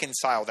don't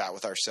reconcile that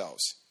with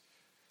ourselves.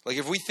 Like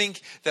if we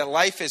think that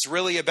life is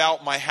really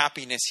about my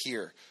happiness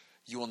here,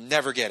 you will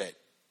never get it.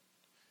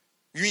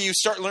 You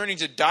start learning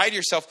to die to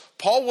yourself.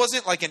 Paul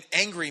wasn't like an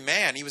angry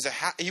man. He was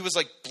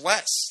like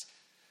blessed.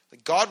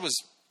 Like God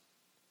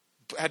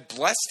had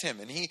blessed him,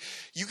 and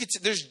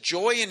there's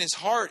joy in his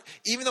heart,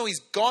 even though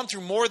he's gone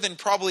through more than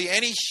probably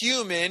any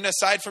human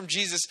aside from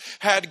Jesus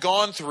had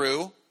gone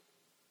through.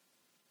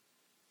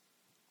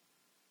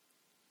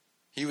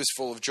 He was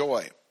full of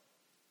joy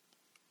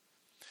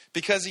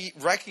because he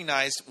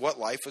recognized what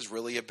life was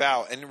really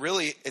about, and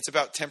really, it's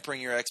about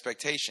tempering your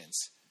expectations.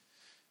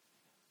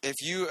 If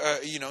you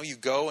you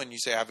go and you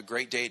say, I have a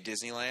great day at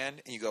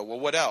Disneyland, and you go, well,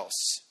 what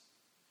else?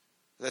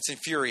 That's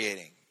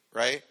infuriating,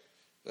 right?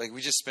 Like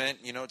we just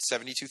spent,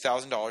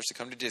 $72,000 to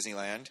come to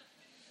Disneyland,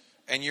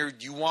 and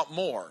you want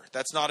more.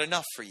 That's not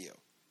enough for you.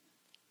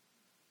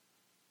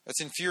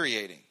 That's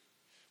infuriating.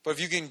 But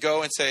if you can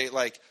go and say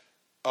like,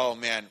 oh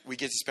man, we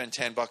get to spend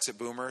 $10 at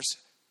Boomers.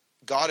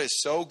 God is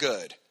so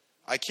good.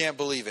 I can't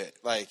believe it.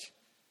 Like,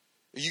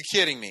 are you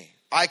kidding me?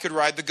 I could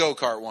ride the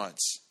go-kart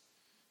once.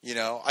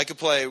 I could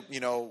play,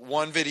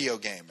 one video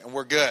game and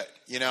we're good.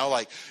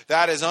 Like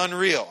that is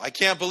unreal. I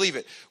can't believe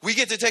it. We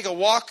get to take a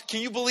walk.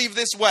 Can you believe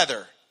this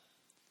weather?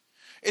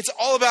 It's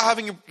all about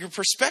having your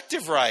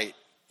perspective right.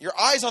 Your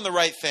eyes on the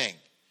right thing.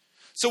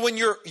 So when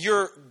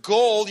your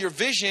goal, your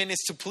vision is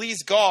to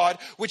please God,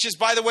 which is,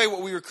 by the way,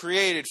 what we were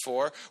created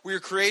for. We were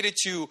created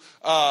to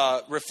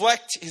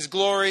reflect his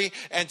glory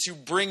and to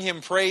bring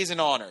him praise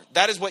and honor.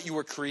 That is what you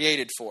were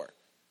created for.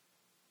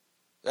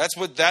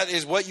 That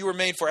is what you were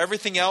made for.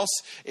 Everything else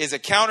is a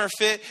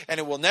counterfeit, and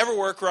it will never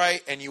work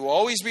right, and you will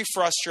always be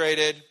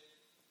frustrated.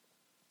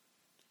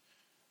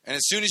 And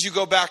as soon as you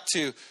go back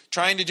to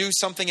trying to do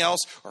something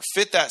else or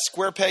fit that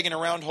square peg in a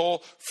round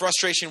hole,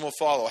 frustration will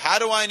follow. How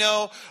do I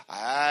know?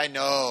 I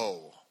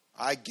know.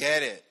 I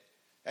get it.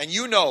 And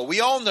you know,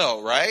 we all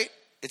know, right?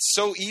 It's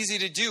so easy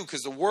to do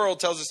because the world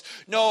tells us,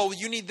 no,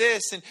 you need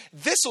this and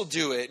this will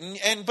do it.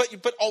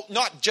 But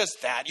not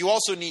just that. You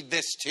also need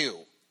this too.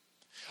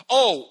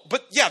 Oh,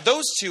 but yeah,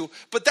 those two,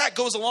 but that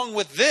goes along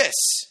with this.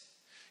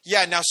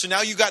 Yeah,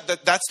 now you got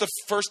that's the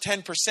first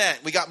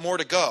 10%. We got more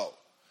to go.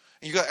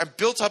 I've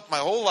built up my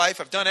whole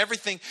life. I've done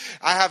everything.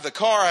 I have the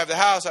car. I have the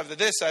house. I have the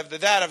this. I have the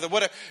that. I have the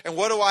whatever. And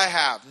what do I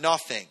have?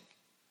 Nothing.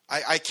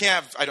 I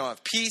don't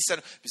have peace.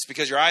 It's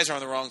because your eyes are on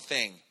the wrong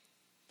thing.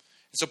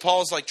 And so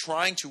Paul is like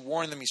trying to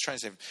warn them. He's trying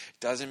to say, it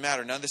doesn't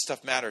matter. None of this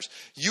stuff matters.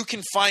 You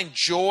can find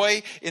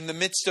joy in the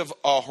midst of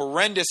a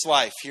horrendous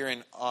life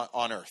here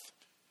on earth.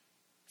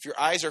 If your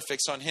eyes are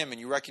fixed on him and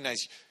you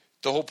recognize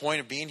the whole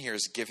point of being here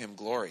is to give him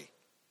glory.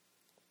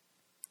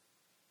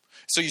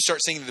 So you start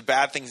seeing the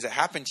bad things that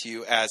happen to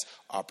you as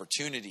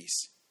opportunities.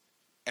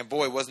 And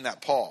boy, wasn't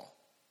that Paul.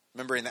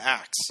 Remember in the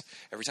Acts,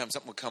 every time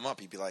something would come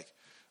up, he'd be like,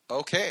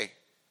 okay,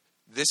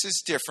 this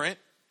is different,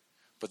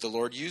 but the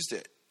Lord used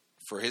it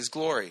for his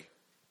glory.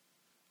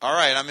 All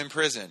right, I'm in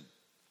prison.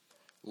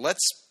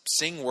 Let's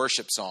sing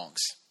worship songs.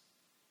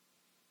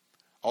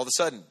 All of a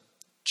sudden,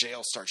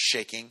 jail starts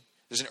shaking.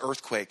 There's an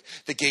earthquake.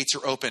 The gates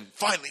are open.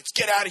 Finally, let's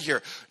get out of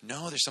here.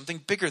 No, there's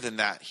something bigger than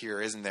that here,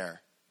 isn't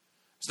there?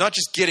 It's not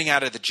just getting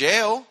out of the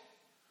jail.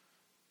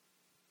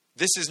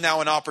 This is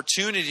now an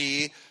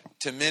opportunity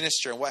to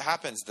minister. And what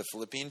happens? The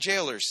Philippian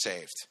jailer's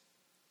saved.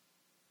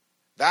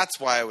 That's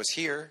why I was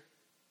here.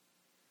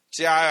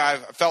 See, I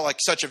felt like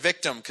such a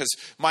victim because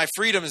my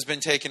freedom has been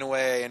taken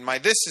away and my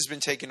this has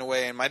been taken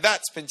away and my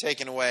that's been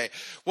taken away.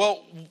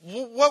 Well,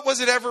 what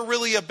was it ever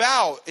really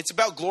about? It's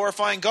about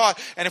glorifying God.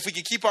 And if we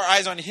can keep our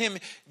eyes on him,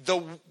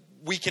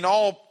 we can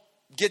all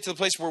get to the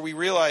place where we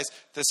realize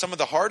that some of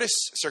the hardest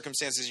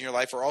circumstances in your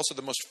life are also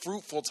the most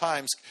fruitful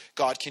times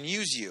God can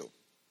use you.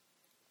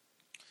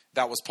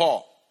 That was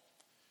Paul.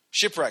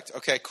 Shipwrecked.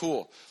 Okay,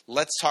 cool.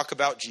 Let's talk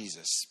about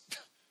Jesus.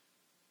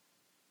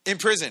 In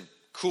prison.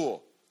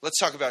 Cool. Let's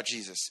talk about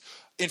Jesus.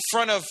 In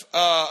front of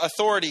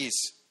authorities,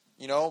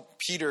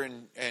 Peter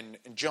and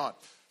John.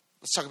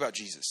 Let's talk about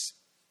Jesus.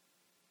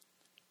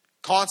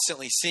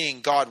 Constantly seeing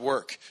God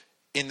work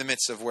in the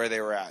midst of where they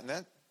were at.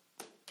 And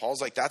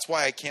Paul's like, that's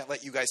why I can't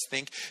let you guys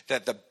think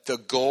that the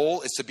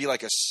goal is to be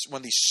like one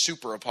of these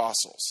super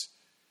apostles.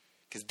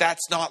 Because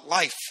that's not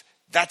life.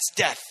 That's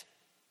death.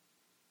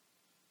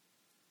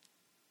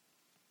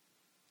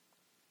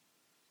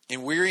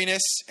 In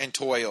weariness and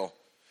toil,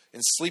 in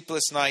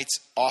sleeplessness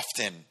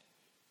often.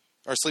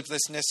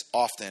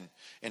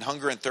 In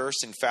hunger and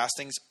thirst and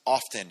fastings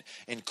often.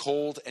 In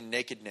cold and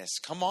nakedness.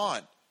 Come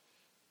on.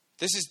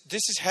 This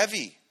is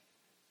heavy.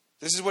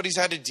 This is what he's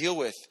had to deal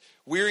with.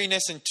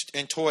 Weariness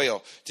and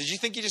toil. Did you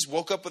think he just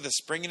woke up with a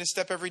spring in his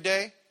step every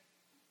day?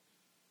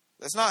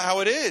 That's not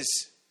how it is.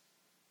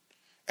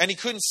 And he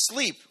couldn't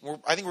sleep.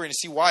 I think we're going to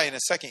see why in a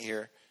second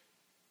here.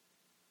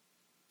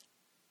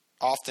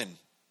 Often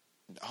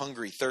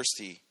hungry,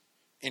 thirsty.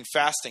 In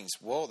fastings.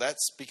 Well,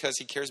 that's because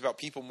he cares about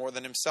people more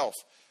than himself.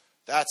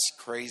 That's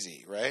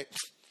crazy, right?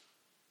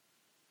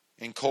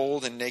 In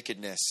cold and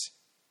nakedness.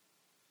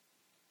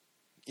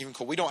 Even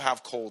cold. We don't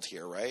have cold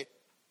here, right?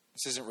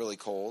 This isn't really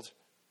cold.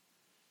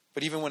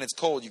 But even when it's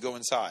cold, you go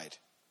inside.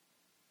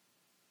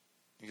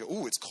 You go,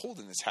 ooh, it's cold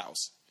in this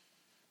house.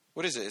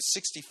 What is it? It's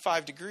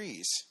 65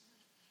 degrees.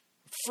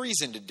 I'm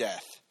freezing to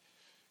death.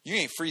 You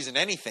ain't freezing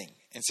anything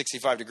in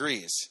 65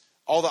 degrees.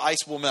 All the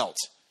ice will melt,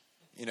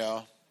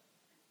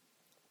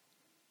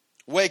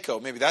 Waco,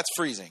 maybe that's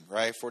freezing,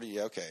 right?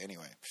 40, okay,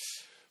 anyway.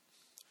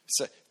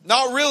 So,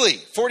 not really.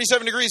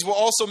 47 degrees will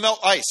also melt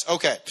ice.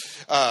 Okay.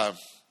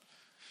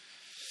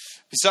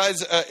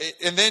 Besides,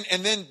 and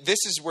then this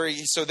is where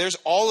so there's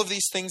all of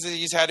these things that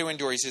he's had to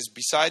endure. He says,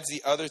 besides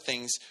the other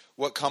things,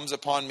 what comes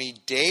upon me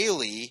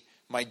daily,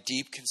 my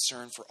deep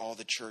concern for all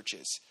the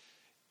churches.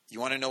 You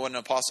want to know what an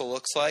apostle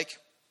looks like?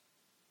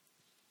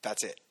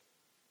 That's it.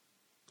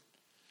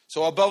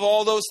 So above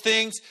all those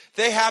things,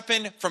 they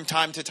happen from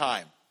time to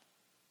time,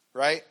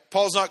 right?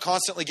 Paul's not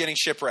constantly getting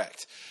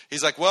shipwrecked.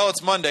 He's like, well,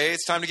 it's Monday.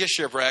 It's time to get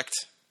shipwrecked.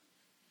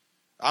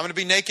 I'm going to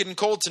be naked and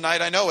cold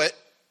tonight. I know it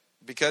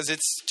because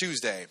it's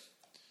Tuesday.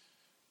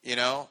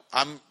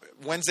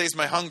 Wednesday's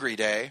my hungry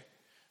day. It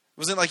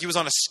wasn't like he was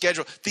on a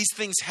schedule. These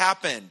things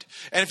happened.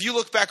 And if you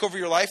look back over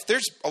your life,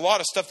 there's a lot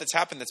of stuff that's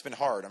happened that's been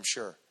hard, I'm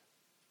sure.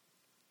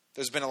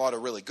 There's been a lot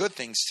of really good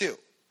things too.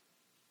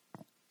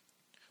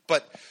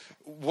 But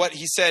what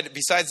he said,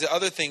 besides the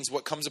other things,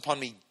 what comes upon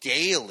me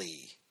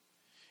daily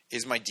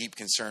is my deep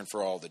concern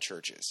for all the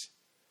churches.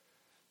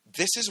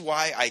 This is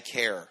why I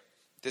care.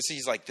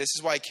 He's like, this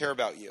is why I care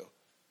about you.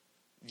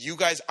 You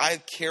guys, I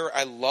care.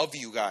 I love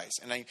you guys.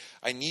 And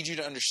I need you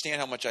to understand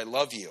how much I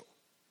love you.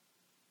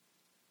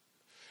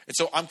 And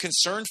so I'm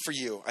concerned for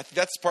you. I think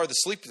that's part of the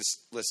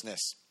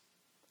sleeplessness.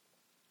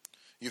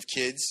 You have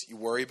kids. You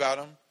worry about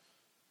them.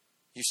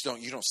 You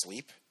don't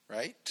sleep,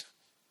 right?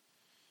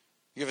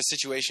 You have a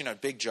situation, a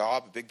big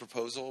job, a big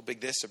proposal, a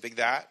big this, a big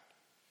that.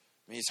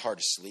 I mean, it's hard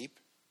to sleep.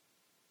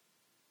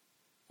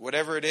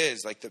 Whatever it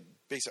is, like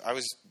I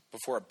was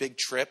before a big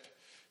trip.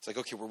 It's like,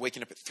 okay, we're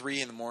waking up at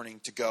 3 a.m.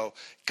 to go.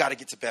 Got to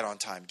get to bed on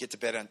time. Get to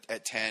bed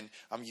at 10.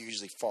 I'm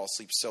usually fall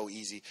asleep so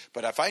easy.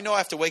 But if I know I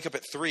have to wake up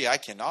at 3, I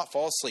cannot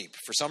fall asleep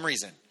for some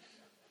reason.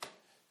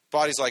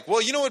 Body's like,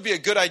 well, you know what would be a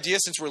good idea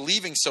since we're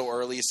leaving so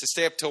early is to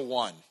stay up till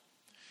 1.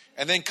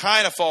 And then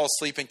kind of fall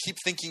asleep and keep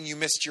thinking you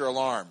missed your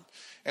alarm.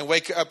 And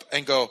wake up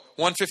and go,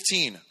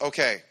 1:15.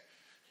 Okay,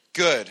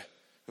 good.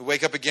 We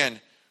wake up again.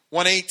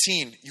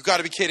 1:18. You got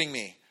to be kidding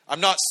me. I'm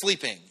not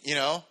sleeping, you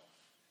know.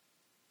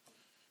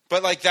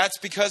 But like that's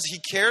because he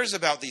cares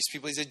about these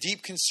people. He's a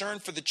deep concern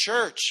for the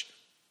church.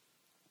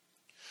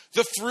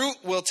 The fruit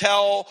will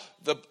tell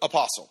the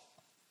apostle.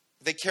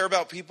 They care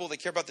about people. They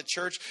care about the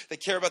church. They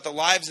care about the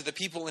lives of the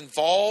people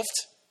involved.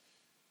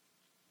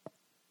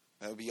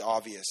 That would be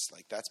obvious.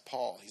 Like that's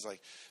Paul. He's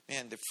like,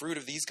 man, the fruit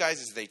of these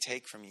guys is they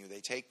take from you.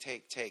 They take.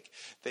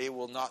 They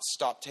will not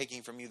stop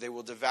taking from you. They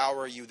will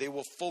devour you. They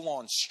will full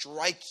on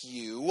strike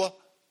you.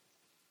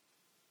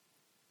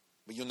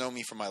 But you'll know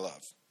me for my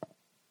love.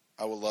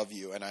 I will love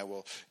you, and I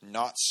will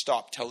not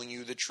stop telling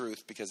you the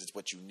truth because it's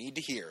what you need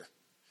to hear.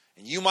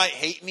 And you might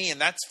hate me,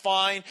 and that's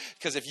fine,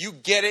 because if you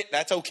get it,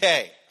 that's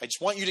okay. I just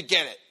want you to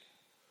get it.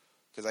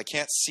 Because I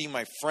can't see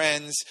my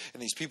friends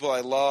and these people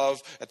I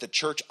love at the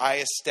church I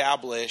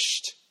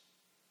established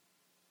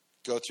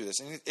go through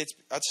this. And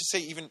I'll just say,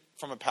 even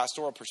from a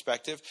pastoral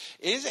perspective,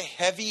 it is a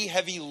heavy,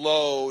 heavy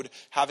load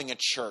having a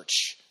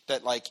church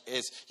that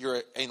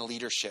you're in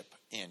leadership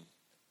in.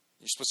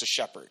 You're supposed to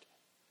shepherd.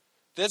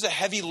 There's a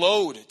heavy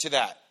load to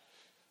that.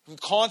 I'm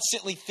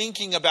constantly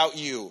thinking about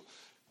you.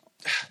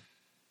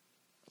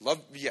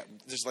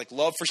 There's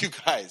love for you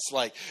guys.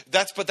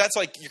 That's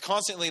you're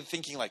constantly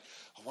thinking I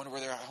wonder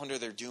where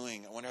they're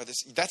doing. I wonder how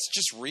this. That's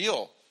just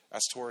real.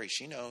 Ask Tori,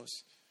 she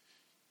knows.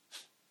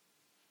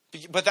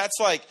 But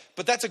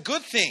that's a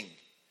good thing.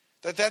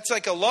 That's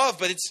like a love,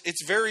 but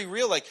it's very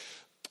real.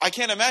 I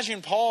can't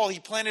imagine Paul. He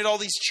planted all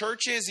these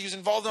churches. He was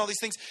involved in all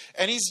these things,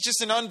 and he's just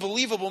an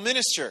unbelievable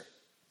minister.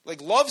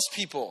 Loves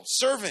people,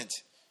 servant.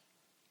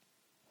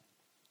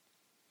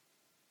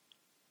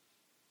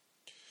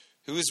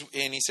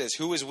 And he says,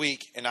 who is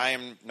weak and I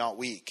am not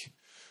weak?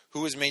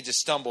 Who is made to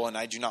stumble and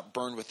I do not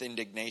burn with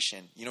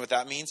indignation? You know what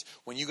that means?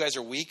 When you guys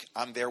are weak,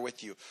 I'm there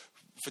with you.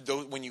 For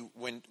those,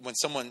 when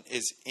someone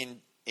is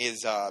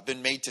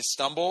been made to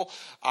stumble,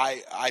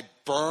 I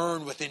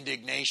burn with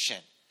indignation.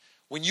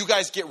 When you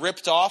guys get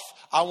ripped off,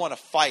 I want to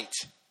fight.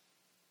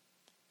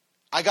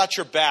 I got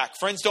your back.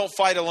 Friends don't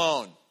fight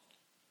alone.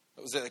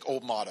 That was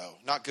old motto.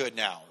 Not good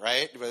now,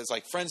 right? But it's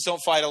friends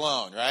don't fight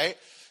alone, right?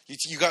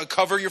 You got to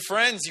cover your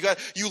friends.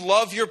 You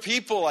love your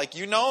people.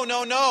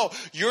 No.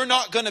 You're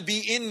not going to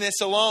be in this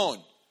alone.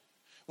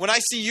 When I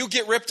see you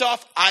get ripped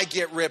off, I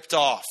get ripped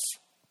off.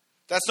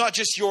 That's not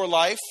just your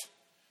life.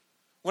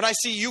 When I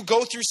see you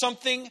go through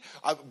something,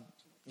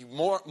 you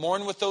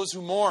mourn with those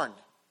who mourn.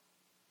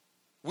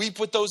 Weep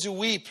with those who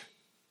weep.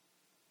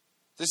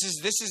 This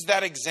is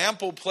that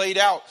example played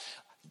out.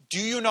 Do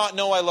you not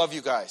know I love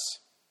you guys?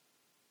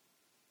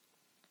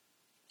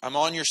 I'm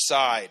on your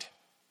side.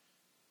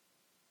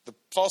 The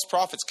false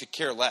prophets could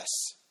care less.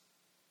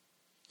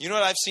 You know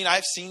what I've seen?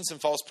 I've seen some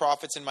false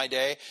prophets in my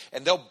day,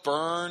 and they'll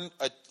burn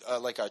a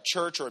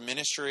church or a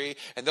ministry,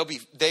 and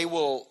they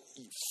will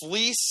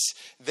fleece,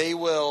 they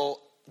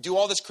will do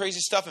all this crazy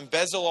stuff,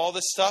 embezzle all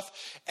this stuff,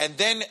 and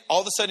then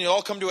all of a sudden it'll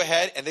all come to a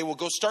head, and they will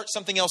go start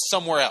something else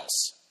somewhere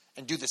else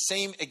and do the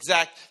same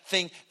exact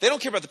thing. They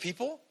don't care about the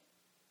people.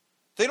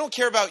 They don't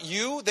care about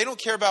you. They don't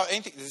care about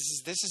anything.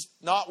 This is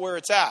not where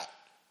it's at.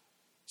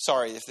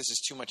 Sorry if this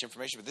is too much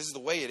information, but this is the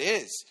way it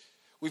is.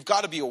 We've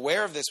got to be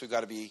aware of this. We've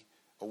got to be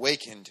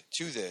awakened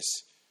to this.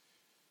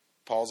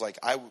 Paul's like,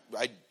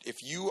 if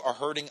you are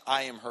hurting,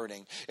 I am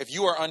hurting. If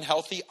you are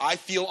unhealthy, I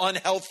feel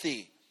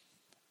unhealthy.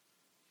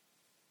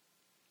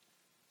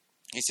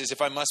 He says,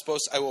 if I must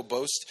boast, I will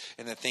boast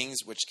in the things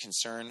which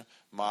concern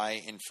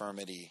my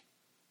infirmity.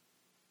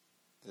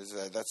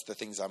 That's the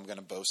things I'm going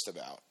to boast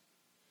about.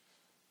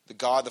 The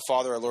God, the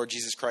Father, our Lord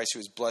Jesus Christ, who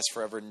is blessed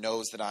forever,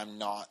 knows that I'm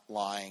not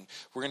lying.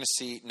 We're going to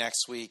see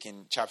next week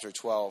in chapter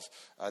 12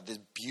 this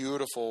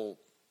beautiful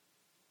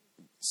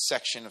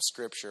section of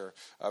Scripture,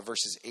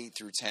 verses 8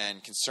 through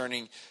 10,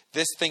 concerning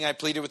this thing I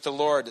pleaded with the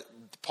Lord.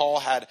 Paul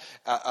had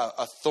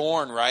a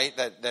thorn, right,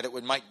 that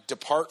it might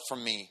depart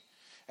from me.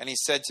 And he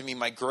said to me,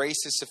 my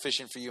grace is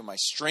sufficient for you. My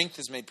strength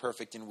is made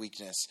perfect in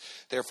weakness.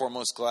 Therefore,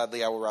 most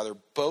gladly, I will rather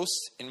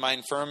boast in my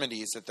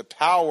infirmities, that the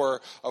power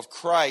of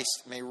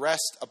Christ may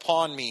rest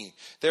upon me.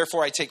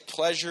 Therefore, I take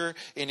pleasure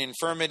in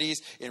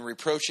infirmities, in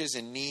reproaches,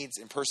 in needs,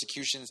 in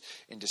persecutions,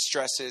 in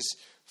distresses,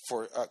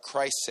 for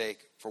Christ's sake,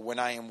 for when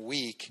I am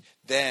weak,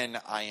 then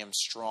I am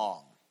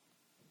strong.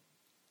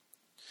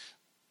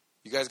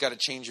 You guys got to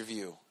change your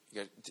view.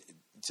 You got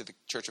to the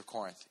Church of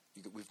Corinth.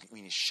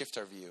 We need to shift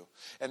our view.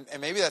 And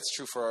maybe that's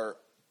true for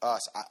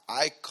us.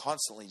 I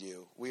constantly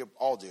do. We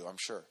all do, I'm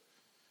sure.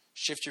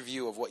 Shift your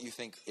view of what you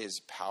think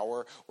is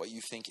power, what you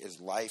think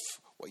is life,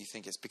 what you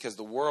think is... Because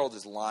the world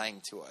is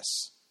lying to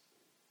us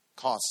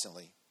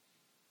constantly.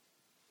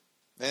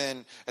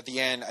 Then at the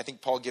end, I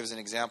think Paul gives an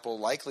example,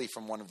 likely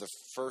from one of the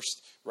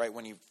first, right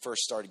when he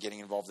first started getting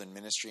involved in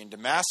ministry. In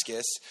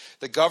Damascus,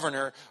 the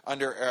governor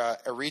under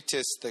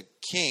Aretas the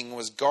king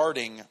was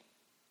guarding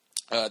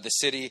the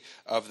city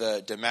of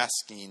the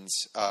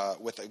Damascenes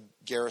with a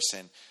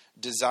garrison,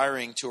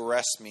 desiring to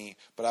arrest me,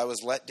 but I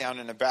was let down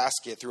in a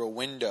basket through a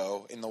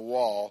window in the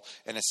wall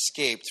and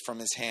escaped from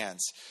his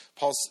hands.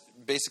 Paul's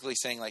basically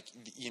saying, like,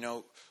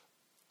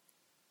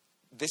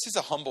 this is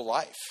a humble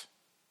life.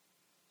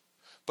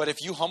 But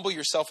if you humble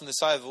yourself in the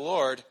sight of the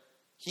Lord,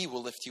 he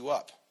will lift you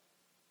up.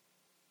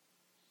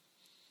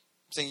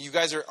 I'm saying you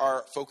guys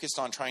are focused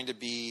on trying to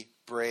be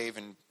brave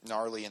and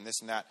gnarly and this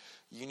and that.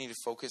 You need to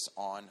focus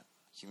on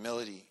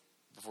humility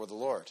before the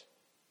Lord.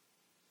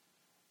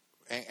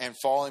 And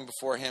falling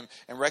before him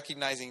and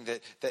recognizing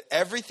that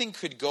everything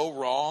could go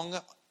wrong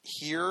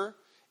here.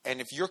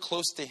 And if you're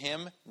close to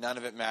him, none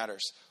of it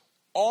matters.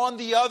 On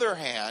the other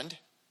hand,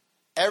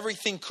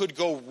 everything could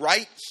go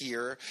right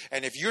here.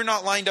 And if you're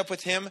not lined up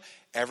with him,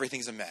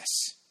 everything's a mess.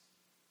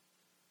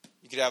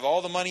 You could have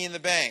all the money in the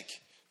bank.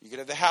 You could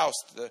have the house,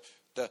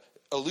 the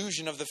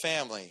illusion of the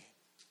family,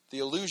 the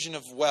illusion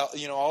of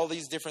all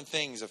these different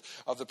things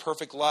of the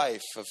perfect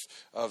life,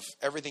 of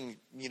everything,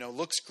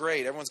 looks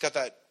great. Everyone's got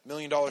that $1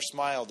 million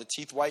smile. The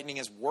teeth whitening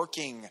is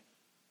working.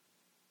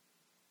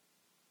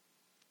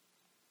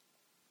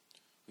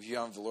 If you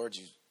don't have the Lord,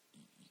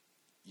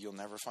 you'll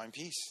never find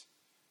peace.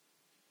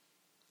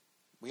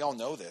 We all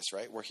know this,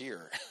 right? We're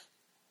here.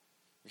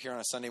 We're here on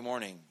a Sunday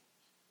morning,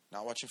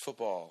 not watching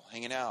football,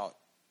 hanging out,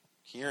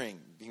 hearing,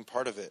 being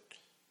part of it.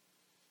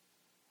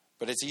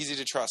 But it's easy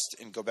to trust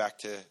and go back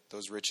to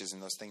those riches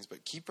and those things.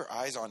 But keep your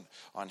eyes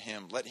on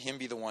him. Let him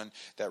be the one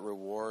that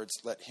rewards.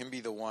 Let him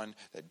be the one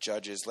that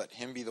judges. Let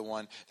him be the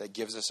one that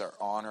gives us our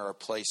honor, our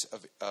place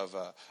of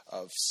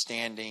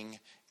standing,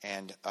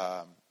 and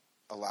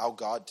allow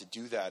God to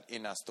do that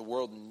in us. The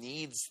world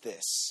needs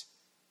this.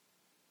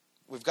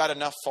 We've got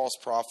enough false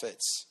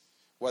prophets,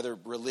 whether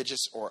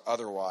religious or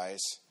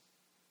otherwise.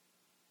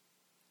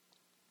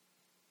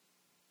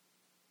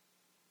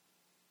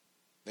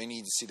 They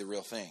need to see the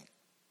real thing.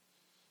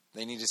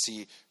 They need to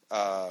see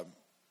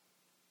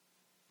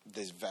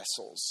these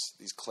vessels,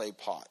 these clay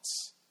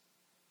pots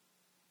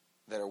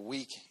that are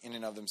weak in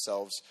and of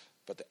themselves,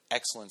 but the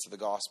excellence of the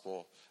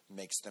gospel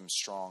makes them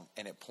strong,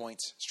 and it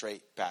points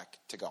straight back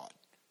to God.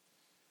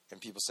 And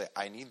people say,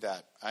 I need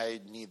that. I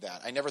need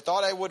that. I never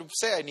thought I would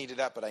say I needed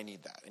that, but I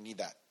need that. I need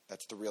that.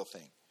 That's the real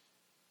thing.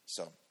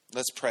 So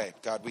let's pray.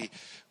 God,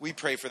 we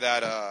pray for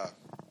that.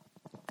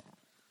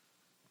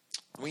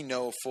 We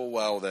know full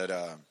well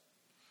that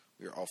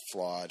we are all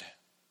flawed.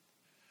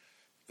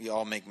 We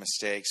all make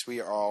mistakes.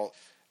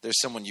 There's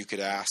someone you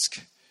could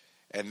ask,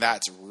 and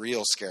that's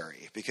real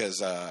scary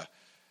because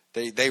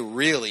they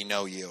really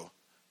know you.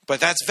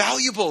 But that's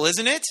valuable,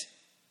 isn't it?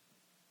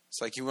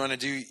 It's like you want to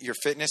do your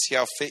fitness, see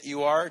how fit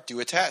you are, do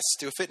a test,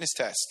 do a fitness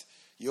test.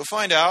 You'll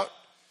find out.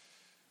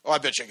 Oh, I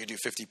bet you I could do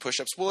 50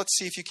 push-ups. Well, let's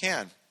see if you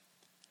can.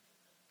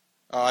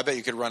 Oh, I bet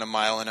you could run a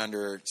mile in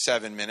under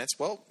 7 minutes.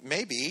 Well,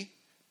 maybe,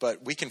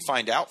 but we can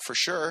find out for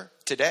sure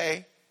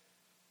today.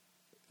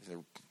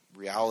 The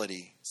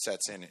reality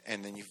sets in,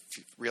 and then you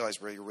realize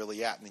where you're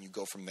really at, and then you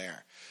go from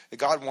there.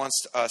 God wants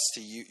us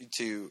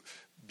to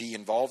be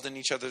involved in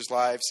each other's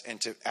lives and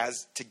to,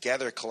 as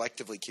together,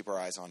 collectively keep our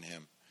eyes on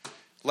him.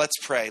 Let's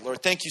pray.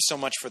 Lord, thank you so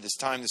much for this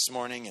time this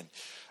morning,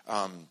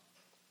 and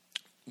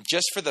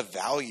just for the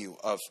value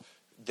of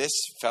this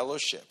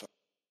fellowship.